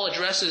Apostle Paul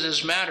addresses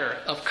this matter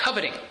of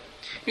coveting.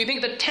 You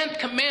think the 10th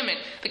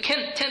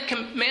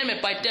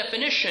commandment, by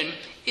definition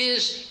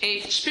is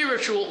a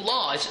spiritual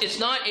law. It's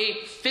not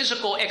a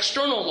physical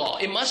external law.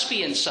 It must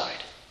be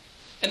inside.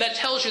 And that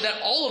tells you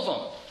that all of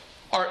them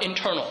are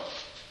internal.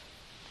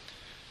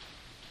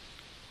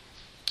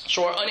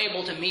 So we're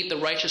unable to meet the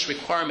righteous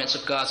requirements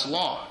of God's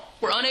law.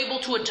 We're unable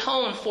to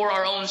atone for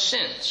our own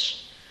sins.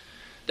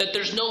 That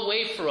there's no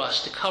way for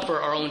us to cover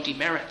our own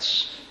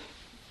demerits.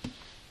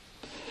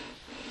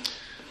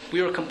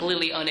 We are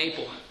completely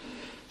unable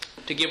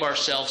to give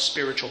ourselves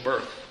spiritual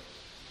birth.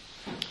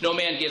 No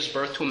man gives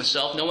birth to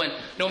himself.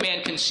 No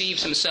man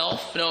conceives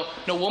himself.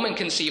 No woman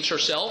conceives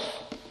herself.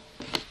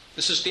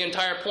 This is the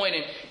entire point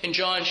in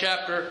John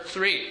chapter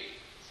 3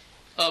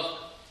 of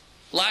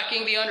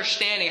lacking the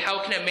understanding,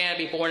 how can a man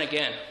be born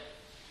again?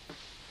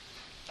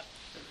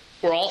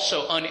 We're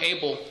also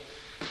unable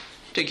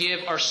to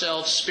give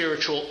ourselves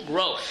spiritual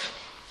growth.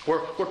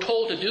 We're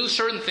told to do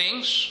certain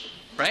things,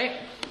 right?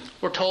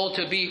 We're told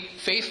to be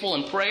faithful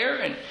in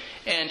prayer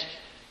and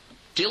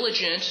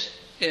diligent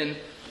in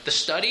the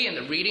study and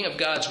the reading of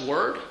God's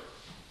Word.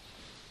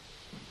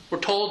 We're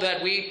told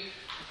that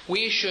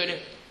we should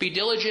be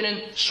diligent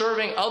in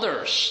serving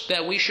others,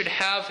 that we should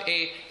have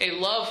a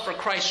love for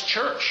Christ's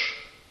church.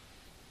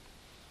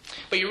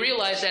 But you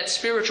realize that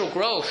spiritual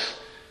growth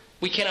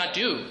we cannot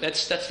do.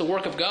 That's the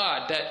work of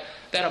God.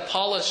 That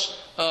Apollos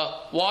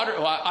watered,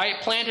 I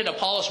planted,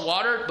 Apollos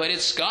watered, but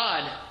it's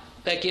God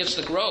that gives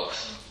the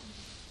growth.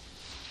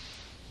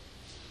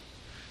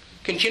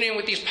 Continuing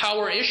with these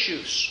power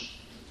issues,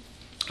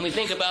 we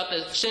think about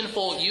the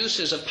sinful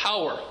uses of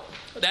power,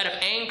 that of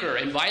anger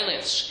and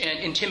violence and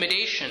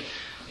intimidation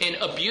and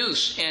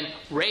abuse and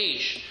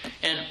rage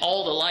and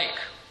all the like.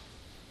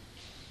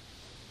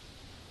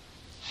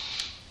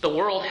 The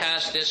world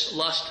has this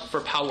lust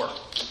for power.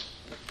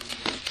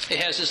 It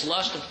has this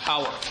lust of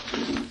power.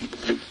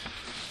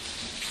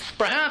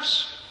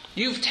 Perhaps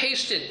you've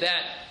tasted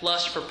that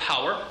lust for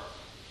power,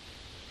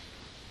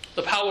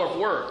 the power of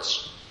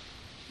words.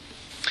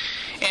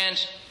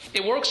 And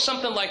it works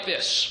something like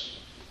this.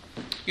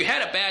 You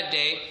had a bad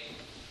day,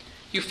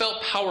 you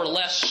felt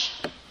powerless,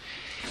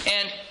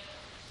 and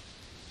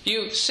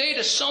you say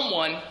to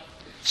someone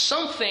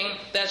something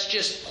that's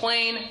just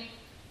plain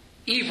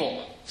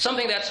evil,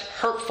 something that's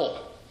hurtful.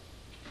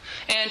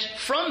 And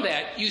from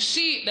that, you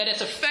see that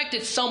it's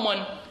affected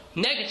someone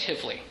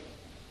negatively.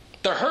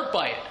 They're hurt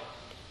by it.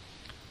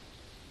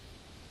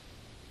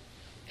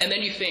 And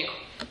then you think,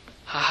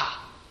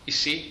 you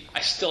see,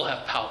 I still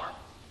have power.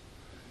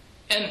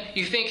 And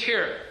you think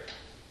here,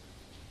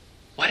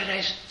 why did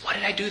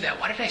I do that?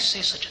 Why did I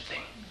say such a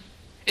thing?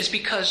 It's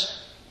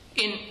because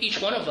in each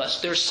one of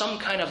us, there's some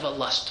kind of a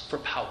lust for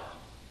power.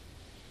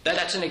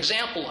 That's an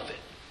example of it.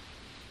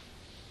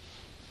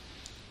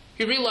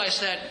 You realize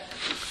that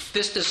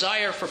this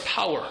desire for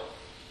power,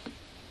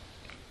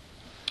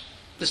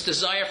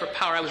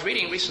 I was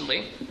reading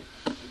recently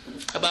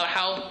about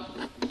how,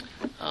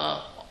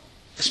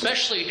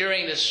 especially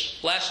during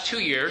this last 2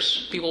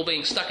 years, people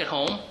being stuck at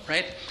home,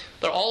 right?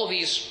 There are all of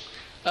these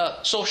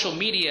social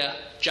media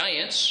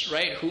giants,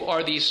 right, who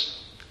are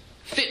these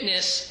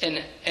fitness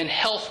and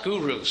health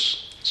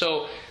gurus.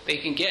 So they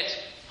can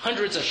get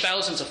hundreds of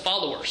thousands of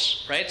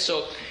followers, right?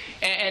 So,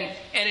 and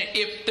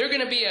if they're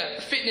going to be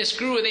a fitness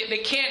guru, they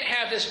can't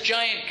have this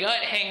giant gut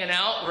hanging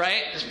out,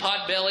 right? This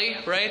pot belly,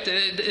 right?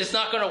 It's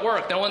not going to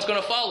work. No one's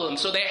going to follow them.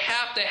 So they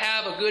have to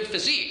have a good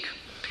physique.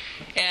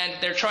 And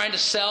they're trying to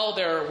sell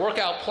their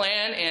workout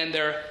plan and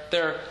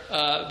their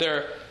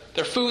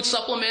food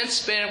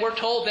supplements. And we're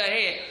told that,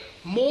 hey,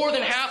 more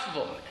than half of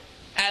them,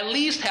 at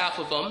least half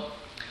of them,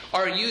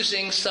 are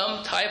using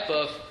some type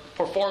of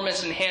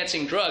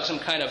performance-enhancing drug, some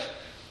kind of,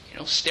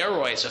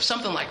 steroids or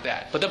something like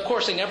that. But of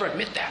course, they never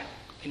admit that.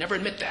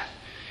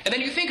 And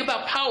then you think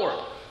about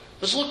power.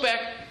 Let's look back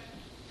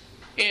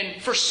in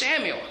 1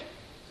 Samuel.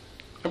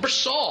 Remember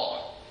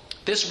Saul,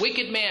 this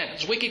wicked man,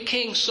 this wicked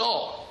king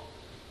Saul,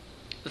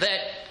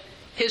 that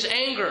his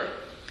anger,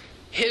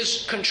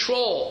 his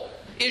control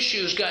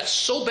issues got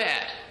so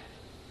bad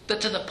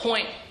that to the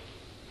point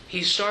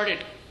he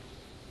started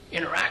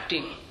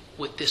interacting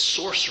with this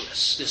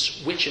sorceress,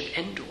 this witch of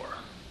Endor,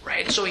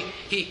 right? So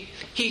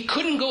he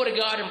couldn't go to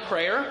God in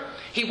prayer.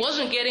 He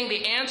wasn't getting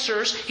the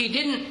answers. He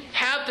didn't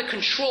have the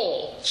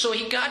control. So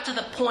he got to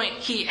the point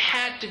he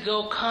had to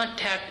go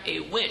contact a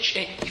witch.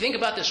 And you think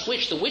about this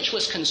witch. The witch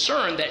was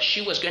concerned that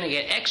she was going to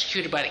get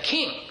executed by the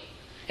king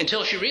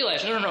until she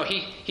realized, no,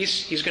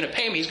 he's going to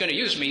pay me. He's going to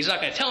use me. He's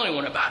not going to tell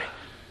anyone about it.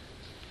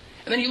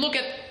 And then you look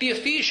at the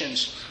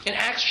Ephesians in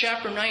Acts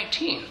chapter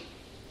 19.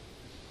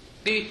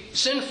 The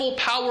sinful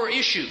power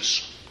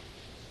issues.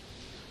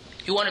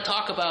 You want to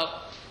talk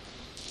about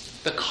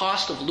the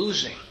cost of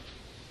losing.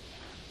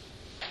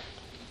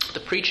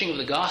 The preaching of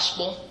the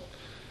gospel.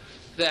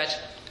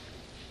 That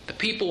the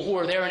people who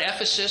were there in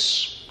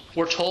Ephesus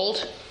were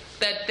told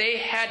that they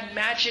had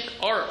magic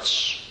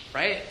arts.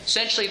 Right?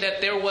 Essentially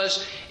that there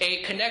was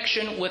a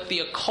connection with the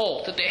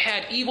occult. That they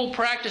had evil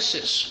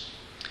practices.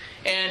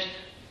 And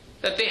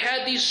that they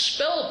had these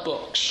spell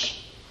books.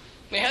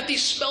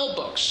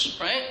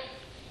 Right?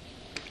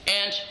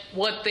 And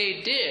what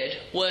they did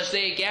was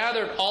they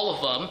gathered all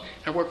of them,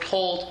 and we're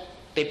told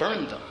they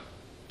burned them.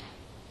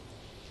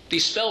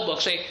 These spell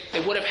books, they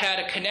would have had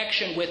a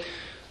connection with,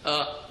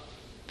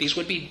 these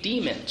would be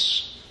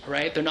demons,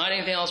 right? They're not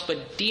anything else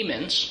but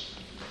demons.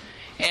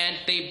 And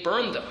they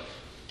burned them.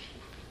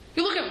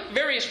 You look at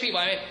various people.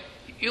 I mean,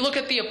 you look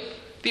at the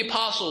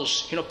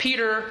apostles,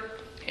 Peter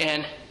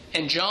and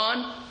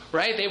John,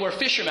 right? They were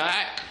fishermen.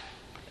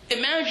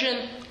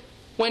 Imagine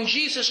when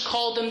Jesus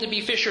called them to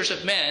be fishers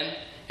of men,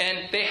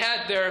 and they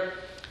had their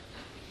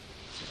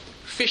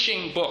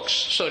fishing books,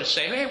 so to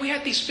say. Hey, we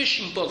had these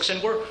fishing books,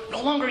 and we're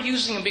no longer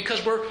using them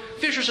because we're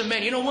fishers of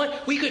men. You know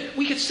what? We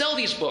could sell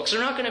these books. They're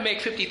not going to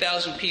make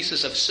 50,000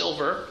 pieces of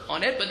silver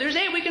on it, but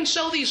we can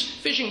sell these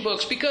fishing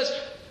books because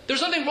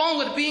there's nothing wrong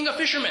with being a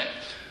fisherman.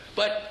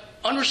 But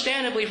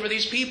understandably, for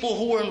these people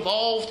who were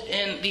involved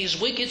in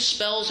these wicked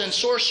spells and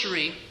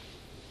sorcery,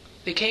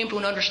 they came to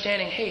an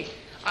understanding, hey,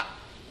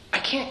 I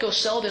can't go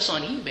sell this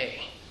on eBay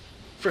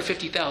for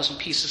 50,000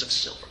 pieces of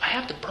silver. I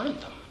have to burn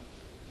them.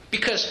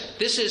 Because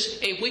this is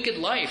a wicked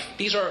life.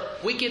 These are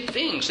wicked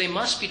things. They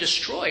must be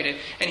destroyed.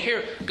 And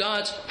here,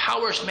 God's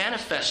power is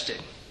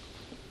manifested.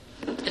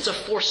 It's a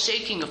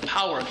forsaking of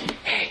power.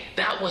 Hey,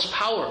 that was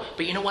power.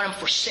 But you know what? I'm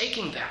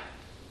forsaking that.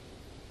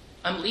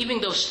 I'm leaving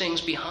those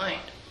things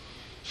behind.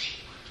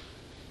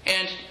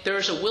 And there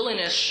is a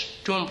willingness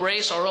to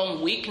embrace our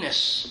own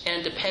weakness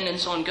and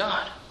dependence on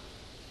God.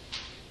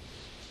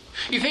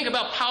 You think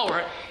about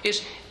power.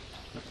 Is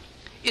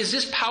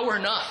this power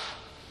enough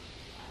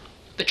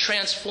to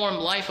transform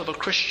life of a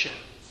Christian?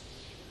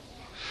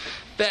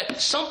 That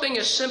something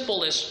as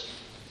simple as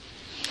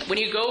when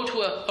you go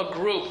to a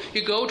group,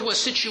 you go to a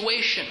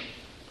situation,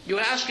 you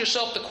ask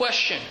yourself the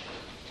question,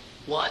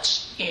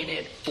 what's in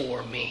it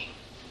for me?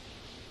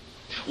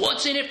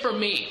 What's in it for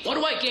me? What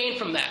do I gain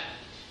from that?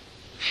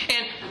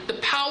 And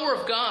the power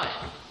of God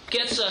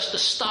gets us to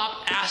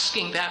stop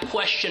asking that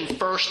question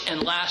first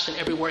and last and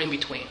everywhere in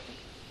between.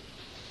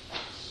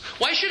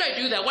 Why should I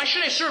do that? Why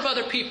should I serve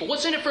other people?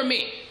 What's in it for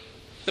me?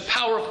 The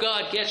power of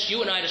God gets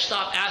you and I to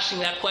stop asking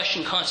that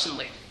question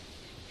constantly.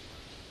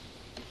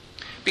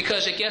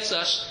 Because it gets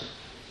us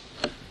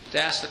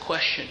to ask the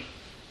question,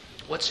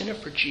 what's in it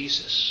for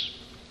Jesus?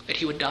 That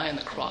he would die on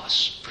the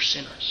cross for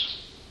sinners.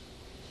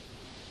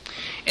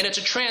 And it's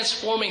a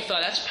transforming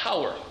thought. That's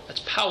power.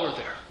 That's power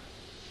there.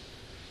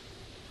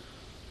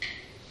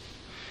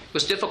 It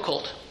was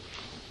difficult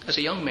as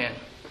a young man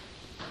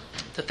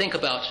to think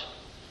about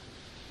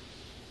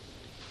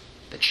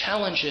the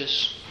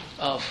challenges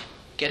of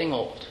getting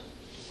old.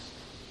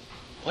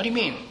 What do you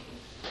mean?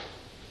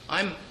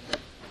 I'm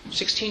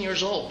 16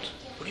 years old.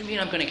 What do you mean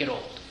I'm going to get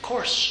old? Of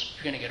course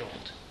you're going to get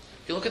old.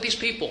 You look at these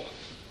people.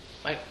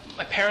 My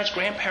parents,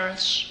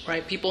 grandparents,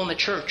 right? People in the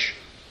church.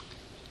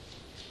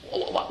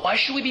 Why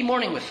should we be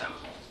mourning with them?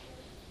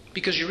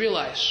 Because you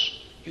realize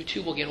you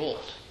too will get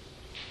old.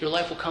 Your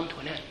life will come to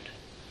an end.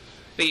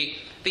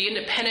 The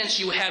independence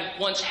you have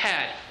once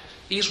had,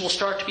 these will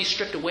start to be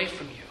stripped away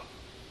from you.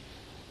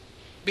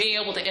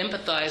 Being able to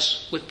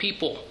empathize with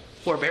people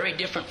who are very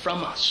different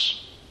from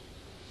us.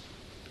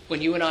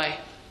 When you and I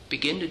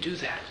begin to do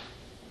that,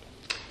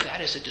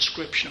 that is a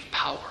description of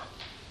power.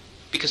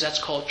 Because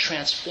that's called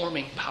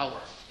transforming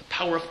power. The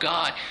power of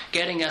God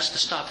getting us to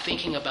stop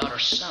thinking about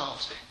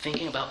ourselves,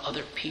 thinking about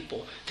other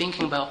people,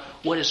 thinking about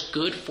what is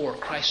good for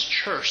Christ's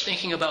church,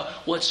 thinking about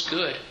what's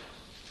good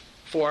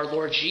for our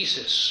Lord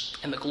Jesus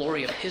and the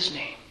glory of his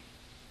name.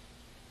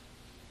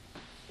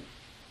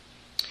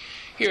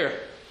 Here,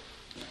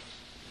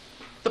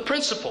 the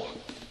principle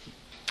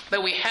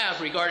that we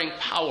have regarding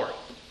power.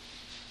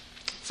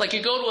 It's like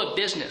you go to a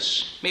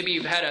business. Maybe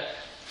you've had a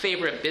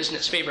favorite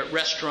business, favorite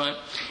restaurant,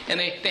 and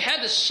they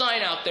had this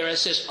sign out there that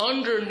says,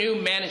 under new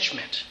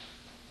management.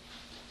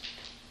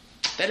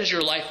 That is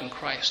your life in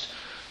Christ.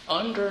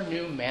 Under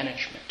new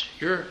management.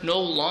 You're no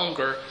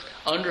longer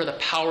under the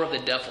power of the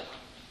devil.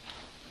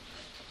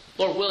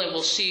 Lord willing,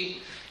 we'll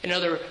see in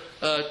another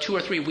 2 or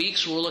 3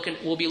 weeks,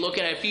 we'll be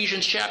looking at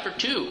Ephesians chapter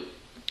 2.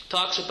 It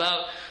talks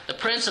about the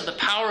prince of the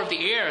power of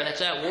the air that's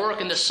at work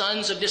in the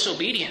sons of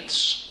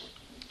disobedience.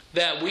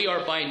 That we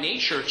are by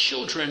nature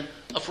children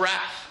of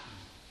wrath.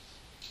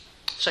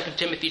 2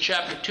 Timothy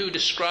chapter 2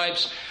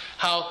 describes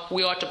how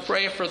we ought to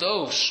pray for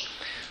those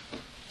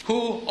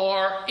who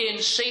are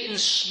in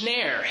Satan's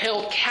snare,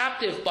 held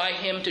captive by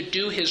him to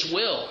do his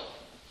will.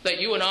 That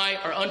you and I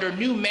are under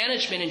new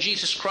management in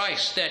Jesus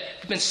Christ, that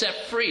have been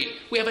set free.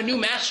 We have a new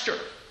master.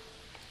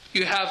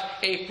 You have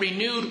a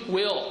renewed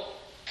will.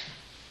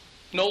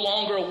 No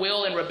longer a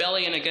will in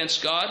rebellion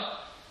against God.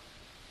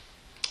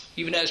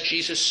 Even as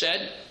Jesus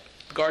said, in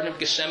the Garden of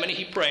Gethsemane,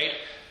 he prayed,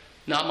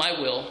 not my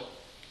will,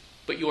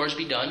 but yours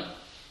be done.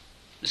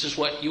 This is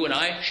what you and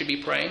I should be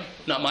praying.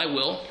 Not my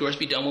will, yours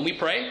be done. When we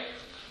pray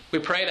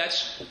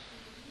that's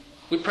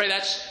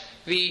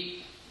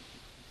the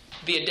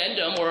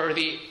addendum or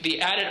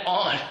the added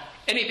on.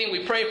 Anything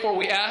we pray for,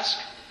 we ask,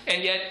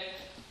 and yet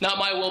not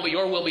my will, but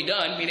your will be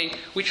done. Meaning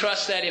we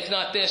trust that if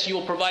not this, you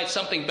will provide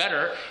something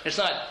better. It's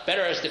not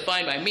better as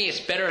defined by me, it's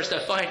better as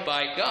defined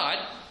by God.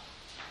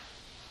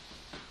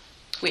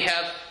 we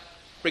have,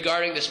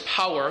 regarding this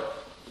power,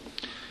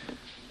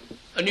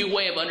 a new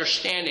way of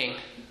understanding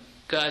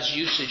God's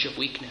usage of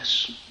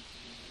weakness.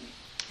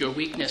 Your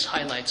weakness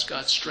highlights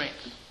God's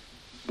strength.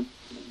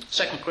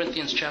 2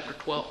 Corinthians chapter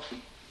 12.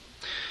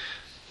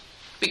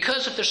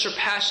 Because of the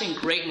surpassing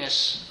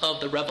greatness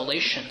of the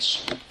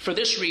revelations, for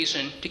this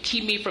reason, to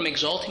keep me from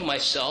exalting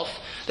myself,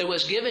 there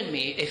was given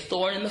me a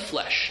thorn in the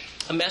flesh,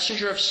 a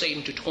messenger of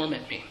Satan to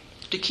torment me,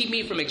 to keep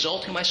me from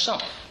exalting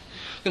myself.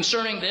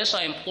 Concerning this,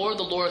 I implored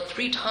the Lord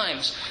 3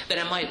 times that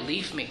it might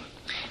leave me.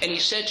 And he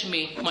said to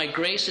me, my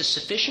grace is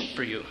sufficient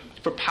for you,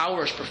 for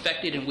power is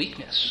perfected in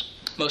weakness.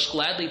 Most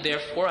gladly,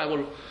 therefore, I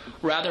will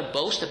rather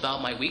boast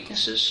about my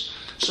weaknesses,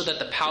 so that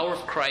the power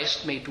of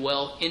Christ may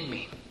dwell in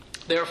me.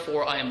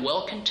 Therefore, I am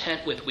well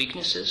content with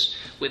weaknesses,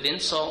 with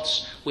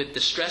insults, with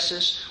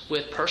distresses,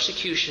 with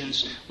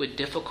persecutions, with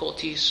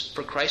difficulties,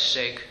 for Christ's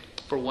sake.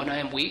 For when I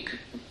am weak,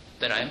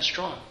 then I am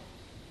strong.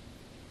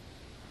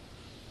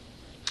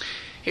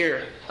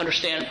 Here,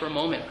 understand for a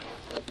moment.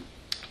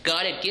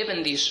 God had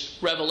given these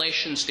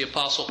revelations to the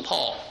Apostle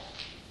Paul.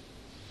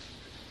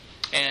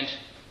 And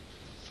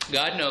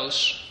God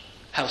knows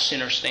how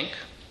sinners think.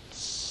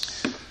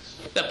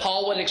 That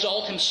Paul would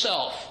exalt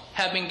himself,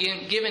 having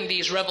given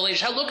these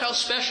revelations. Look how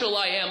special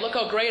I am. Look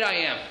how great I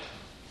am.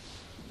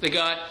 The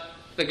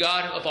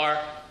God of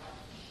our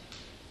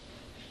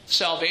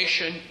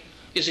salvation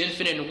is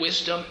infinite in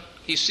wisdom.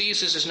 He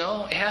sees this as,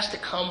 no, it has to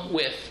come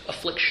with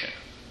affliction.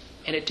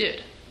 And it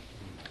did.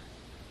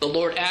 The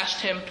Lord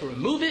asked him to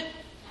remove it,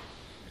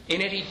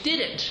 and yet he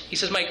didn't. He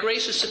says, my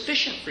grace is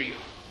sufficient for you.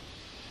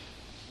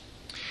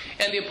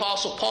 And the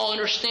Apostle Paul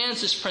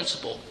understands this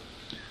principle.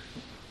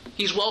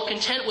 He's well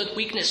content with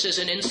weaknesses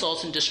and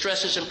insults and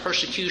distresses and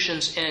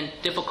persecutions and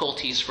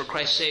difficulties for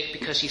Christ's sake,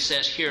 because he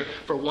says here,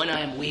 for when I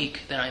am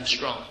weak, then I am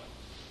strong.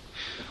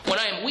 When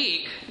I am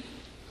weak,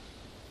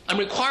 I'm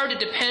required to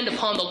depend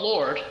upon the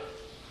Lord,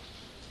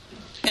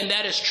 and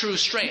that is true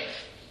strength.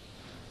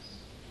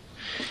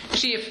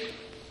 See,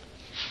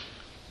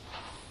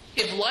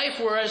 if life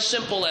were as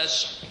simple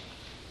as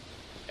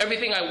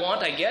everything I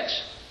want, I get,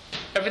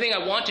 everything I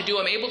want to do,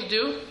 I'm able to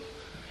do,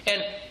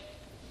 and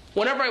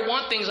whenever I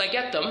want things, I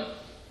get them,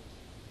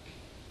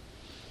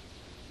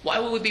 why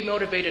would we be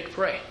motivated to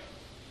pray?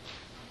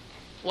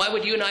 Why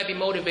would you and I be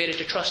motivated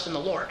to trust in the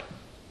Lord?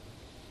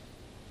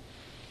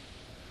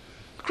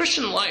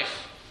 Christian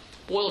life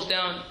boils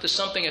down to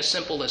something as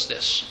simple as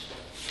this.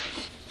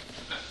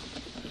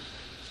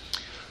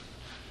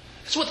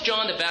 It's what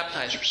John the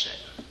Baptizer said.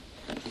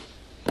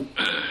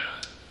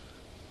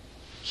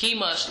 He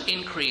must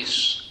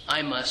increase,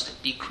 I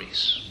must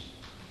decrease.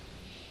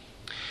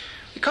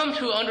 We come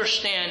to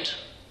understand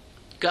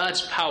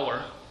God's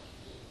power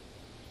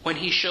when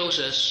he shows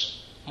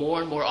us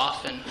more and more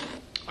often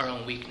our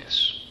own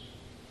weakness.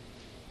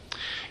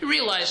 You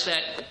realize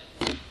that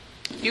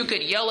you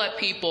could yell at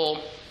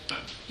people,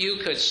 you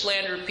could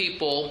slander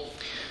people,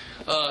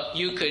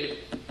 you could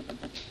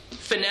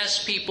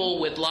finesse people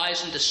with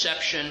lies and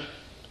deception,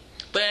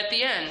 but at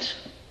the end,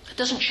 it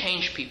doesn't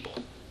change people.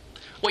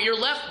 What you're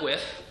left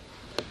with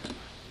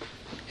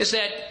is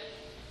that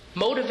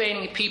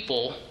motivating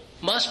people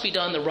must be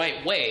done the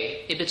right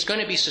way if it's going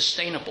to be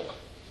sustainable.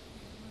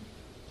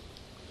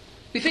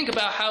 We think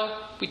about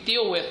how we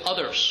deal with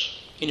others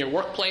in your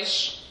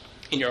workplace,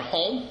 in your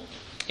home,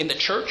 in the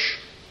church.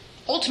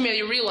 Ultimately,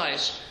 you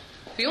realize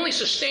the only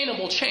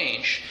sustainable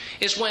change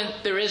is when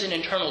there is an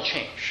internal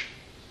change,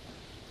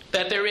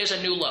 that there is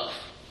a new love.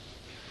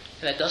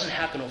 And that doesn't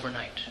happen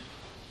overnight.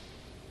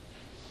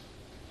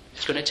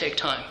 It's going to take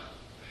time.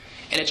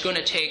 And it's going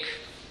to take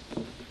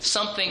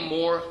something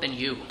more than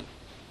you.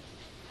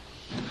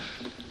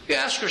 You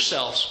ask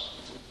yourselves,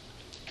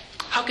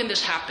 how can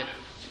this happen?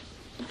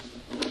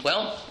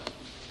 Well,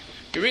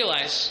 you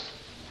realize,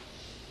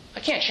 I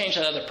can't change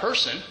that other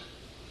person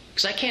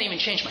because I can't even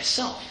change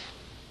myself.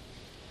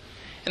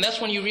 And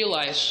that's when you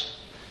realize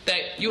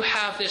that you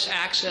have this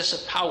access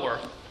of power,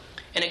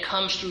 and it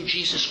comes through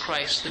Jesus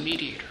Christ, the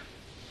mediator.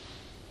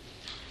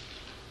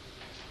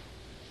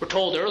 We're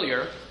told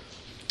earlier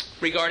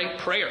regarding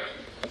prayer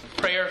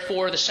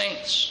for the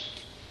saints,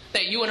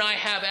 that you and I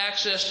have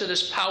access to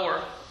this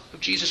power of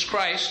Jesus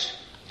Christ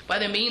by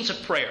the means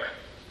of prayer.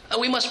 And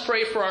we must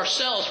pray for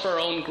ourselves for our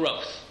own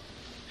growth.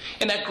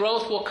 And that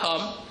growth will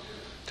come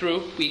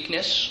through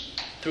weakness,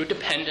 through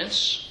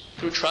dependence,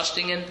 through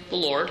trusting in the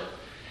Lord,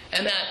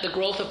 and that the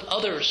growth of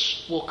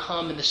others will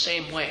come in the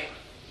same way.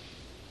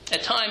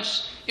 At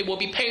times, it will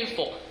be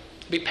painful.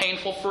 It'll be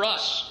painful for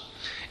us.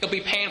 It'll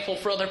be painful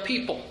for other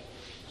people.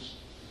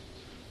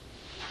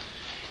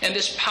 And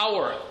this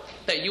power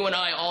that you and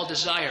I all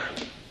desire,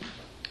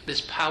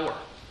 this power,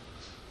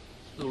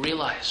 we'll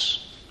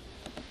realize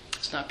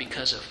it's not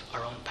because of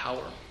our own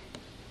power.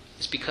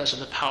 It's because of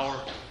the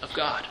power of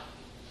God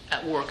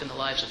at work in the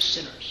lives of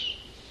sinners.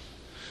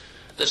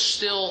 The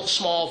still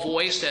small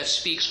voice that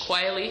speaks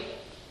quietly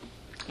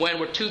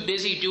when we're too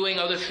busy doing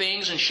other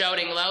things and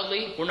shouting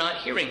loudly, we're not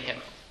hearing him.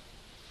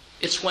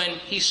 It's when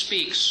he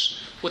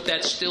speaks with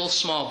that still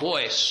small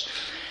voice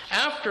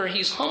after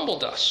he's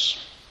humbled us,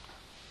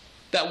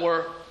 that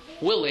were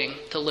willing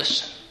to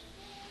listen.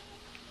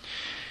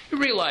 You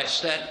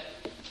realize that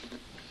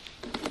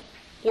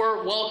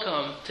we're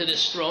welcome to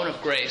this throne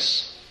of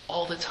grace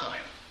all the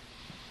time.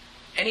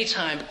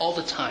 Anytime, all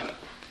the time,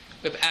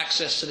 we have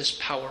access to this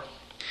power.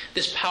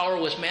 This power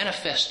was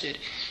manifested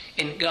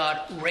in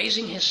God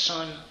raising his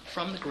Son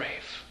from the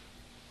grave.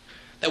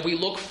 That we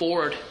look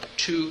forward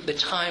to the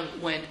time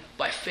when,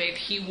 by faith,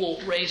 he will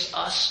raise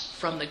us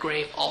from the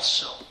grave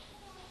also.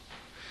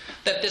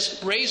 That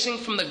this raising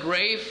from the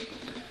grave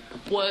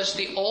was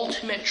the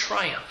ultimate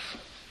triumph.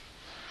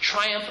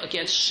 Triumph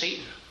against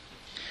Satan.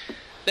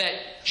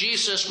 That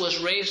Jesus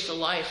was raised to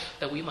life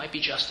that we might be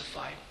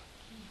justified.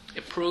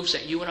 It proves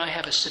that you and I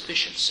have a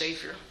sufficient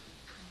Savior.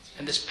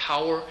 And this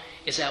power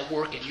is at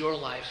work in your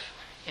life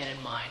and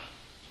in mine.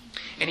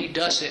 And he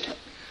does it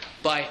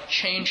by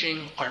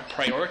changing our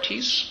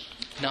priorities.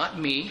 Not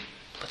me,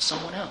 but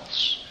someone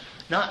else.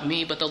 Not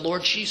me, but the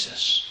Lord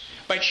Jesus.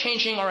 By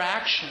changing our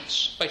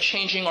actions, by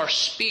changing our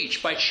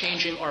speech, by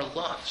changing our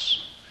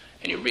loves.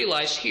 And you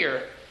realize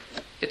here,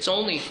 it's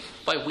only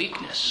by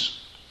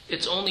weakness,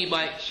 it's only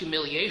by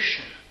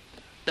humiliation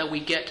that we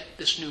get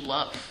this new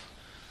love,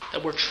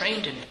 that we're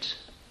trained in it,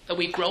 that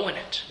we grow in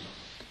it.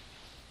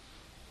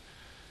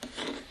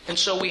 And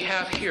so we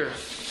have here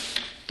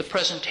the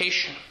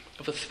presentation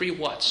of the three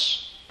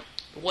whats.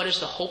 What is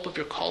the hope of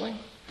your calling?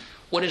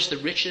 What is the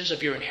riches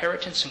of your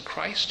inheritance in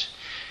Christ?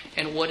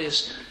 And what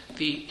is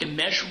the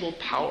immeasurable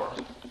power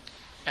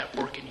at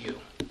work in you?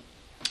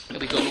 May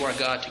we go to our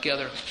God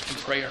together in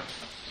prayer.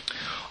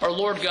 Our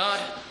Lord God,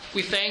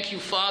 we thank you,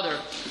 Father,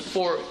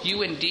 for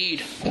you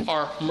indeed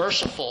are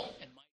merciful